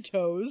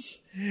 Pintos.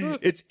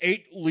 It's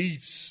 8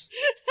 Leafs.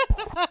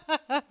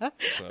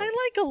 So.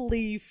 I like a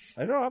Leaf.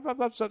 I know. I'm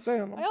not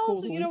saying. I'm I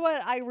also, cool you know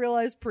what? I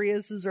realize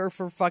Priuses are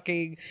for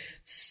fucking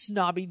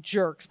snobby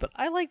jerks, but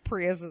I like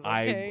Priuses.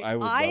 Okay, I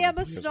would love am a a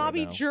Prius snobby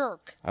right now.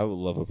 jerk. I would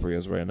love a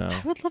Prius right now.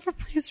 I would love a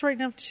Prius right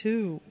now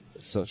too.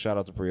 So shout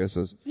out to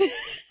Priuses.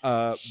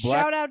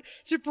 Shout out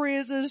to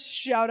Priuses.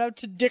 Shout out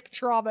to Dick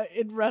Trauma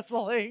in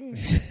wrestling.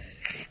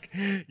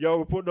 Yo,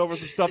 we're putting over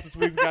some stuff this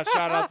week. We got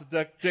shout out to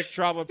Dick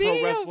Trauma Pro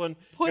Speaking of Wrestling.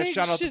 Got putting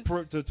shout out shit-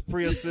 to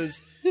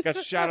Priuses. Got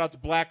shout out to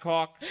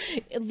Blackhawk.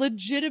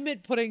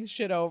 Legitimate putting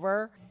shit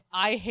over.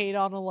 I hate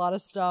on a lot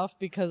of stuff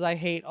because I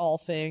hate all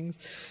things.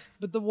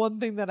 But the one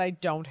thing that I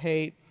don't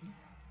hate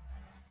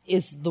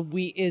is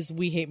We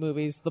Hate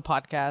Movies, the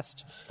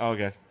podcast.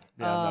 Okay.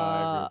 Yeah, no,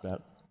 I agree with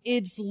that.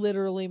 It's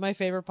literally my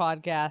favorite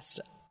podcast.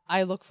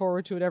 I look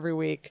forward to it every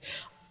week.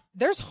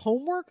 There's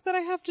homework that I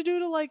have to do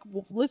to like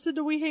listen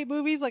to We Hate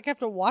Movies. Like I have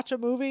to watch a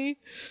movie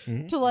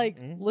to like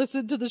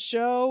listen to the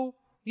show.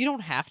 You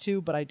don't have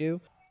to, but I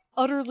do.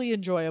 Utterly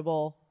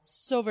enjoyable.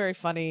 So very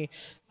funny.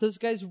 Those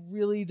guys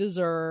really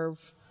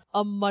deserve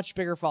a much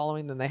bigger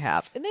following than they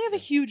have. And they have a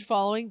huge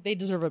following. They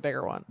deserve a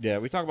bigger one. Yeah,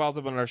 we talk about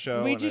them on our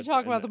show. We and do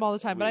talk about them all the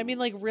time, but I mean,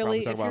 like,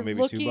 really, probably talk if about you're maybe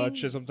looking, too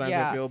much sometimes.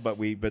 yeah. I feel,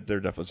 but they're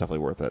definitely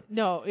worth it.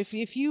 No, if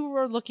you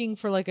are looking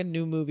for like a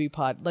new movie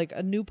like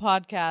a new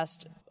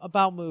podcast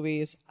about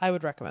movies, I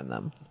would recommend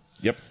them.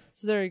 Yep.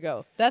 So there you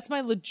go. That's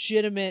my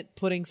legitimate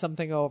putting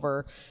something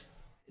over,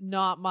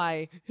 not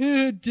my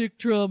Dick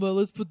Trauma.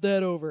 Let's put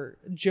that over.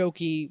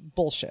 Jokey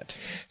bullshit.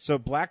 So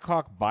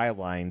Blackhawk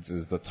Bylines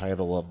is the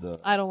title of the.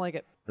 I don't like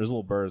it. There's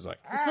little birds like.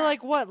 So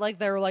like what? Like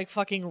they're like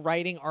fucking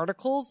writing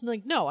articles? And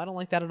like no, I don't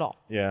like that at all.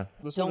 Yeah.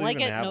 This Don't one like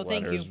even it? have No,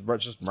 thank letters. you.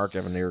 It's just Mark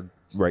Evanier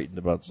writing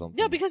about something.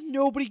 Yeah, because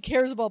nobody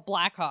cares about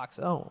Blackhawks.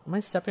 Oh, am I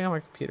stepping on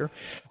my computer?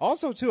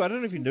 Also, too, I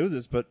don't know if you knew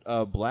this, but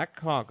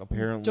Blackhawk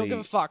apparently Don't give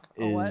a fuck.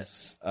 Oh, what?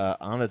 is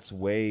on its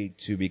way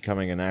to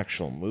becoming an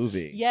actual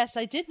movie. Yes,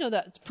 I did know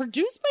that. It's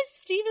produced by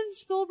Steven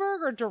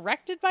Spielberg or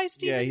directed by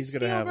Steven Yeah, he's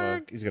gonna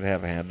Spielberg.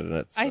 have a hand in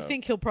it. I so.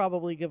 think he'll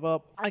probably give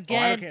up.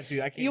 Again, can't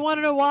see- I can't you want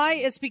to see know why?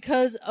 It's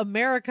because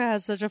America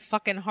has such a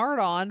fucking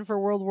hard-on for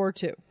World War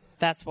II.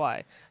 That's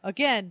why.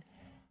 Again,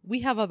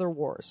 we have other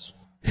wars.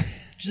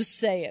 Just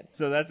saying.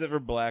 So that's it for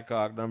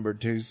Blackhawk number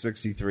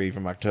 263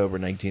 from October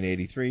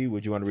 1983.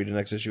 Would you want to read the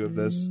next issue of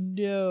this?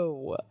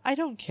 No, I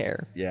don't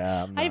care.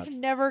 Yeah, I'm not. I've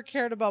never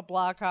cared about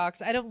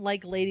Blackhawks. I don't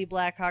like Lady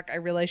Blackhawk. I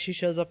realize she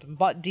shows up in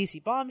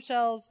DC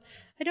Bombshells.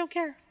 I don't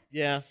care.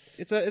 Yeah,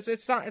 it's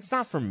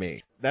not for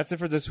me. That's it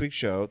for this week's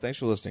show. Thanks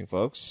for listening,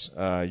 folks.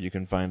 You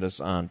can find us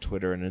on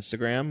Twitter and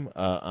Instagram.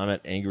 I'm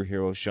at Angry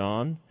Hero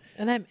Sean.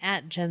 And I'm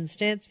at Jen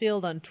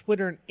Stansfield on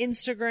Twitter and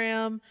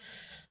Instagram.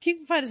 You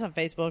can find us on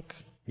Facebook.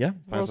 Yeah,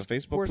 find us on Worst-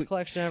 Facebook. Worst Please-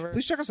 collection ever.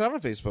 Please check us out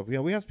on Facebook. Yeah,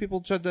 we have people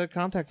try to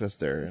contact us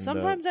there. And,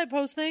 Sometimes I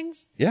post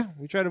things. yeah,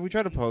 we try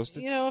to post.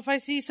 You know, if I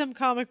see some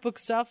comic book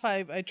stuff,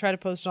 I try to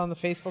post it on the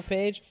Facebook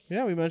page.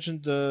 Yeah, we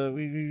mentioned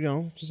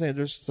just saying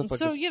there's stuff like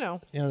So, this. you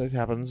know. Yeah, that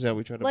happens. Yeah,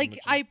 we try to Like,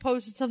 mention- I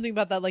posted something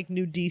about that, like,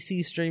 new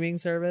DC streaming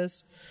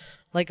service.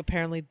 Like,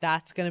 apparently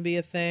that's going to be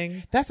a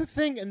thing. That's the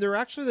thing, and they're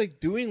actually like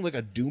doing like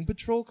a Doom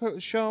Patrol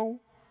show.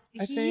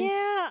 I think.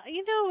 Yeah,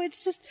 you know,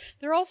 it's just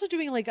they're also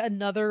doing like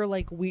another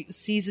like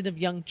season of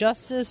Young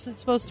Justice that's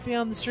supposed to be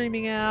on the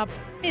streaming app.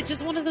 It's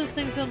just one of those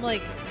things. I'm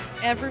like,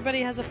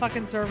 everybody has a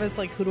fucking service.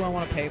 Like, who do I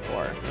want to pay for?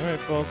 All right,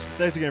 folks.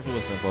 Thanks again for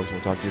listening, folks.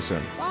 We'll talk to you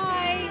soon. Bye.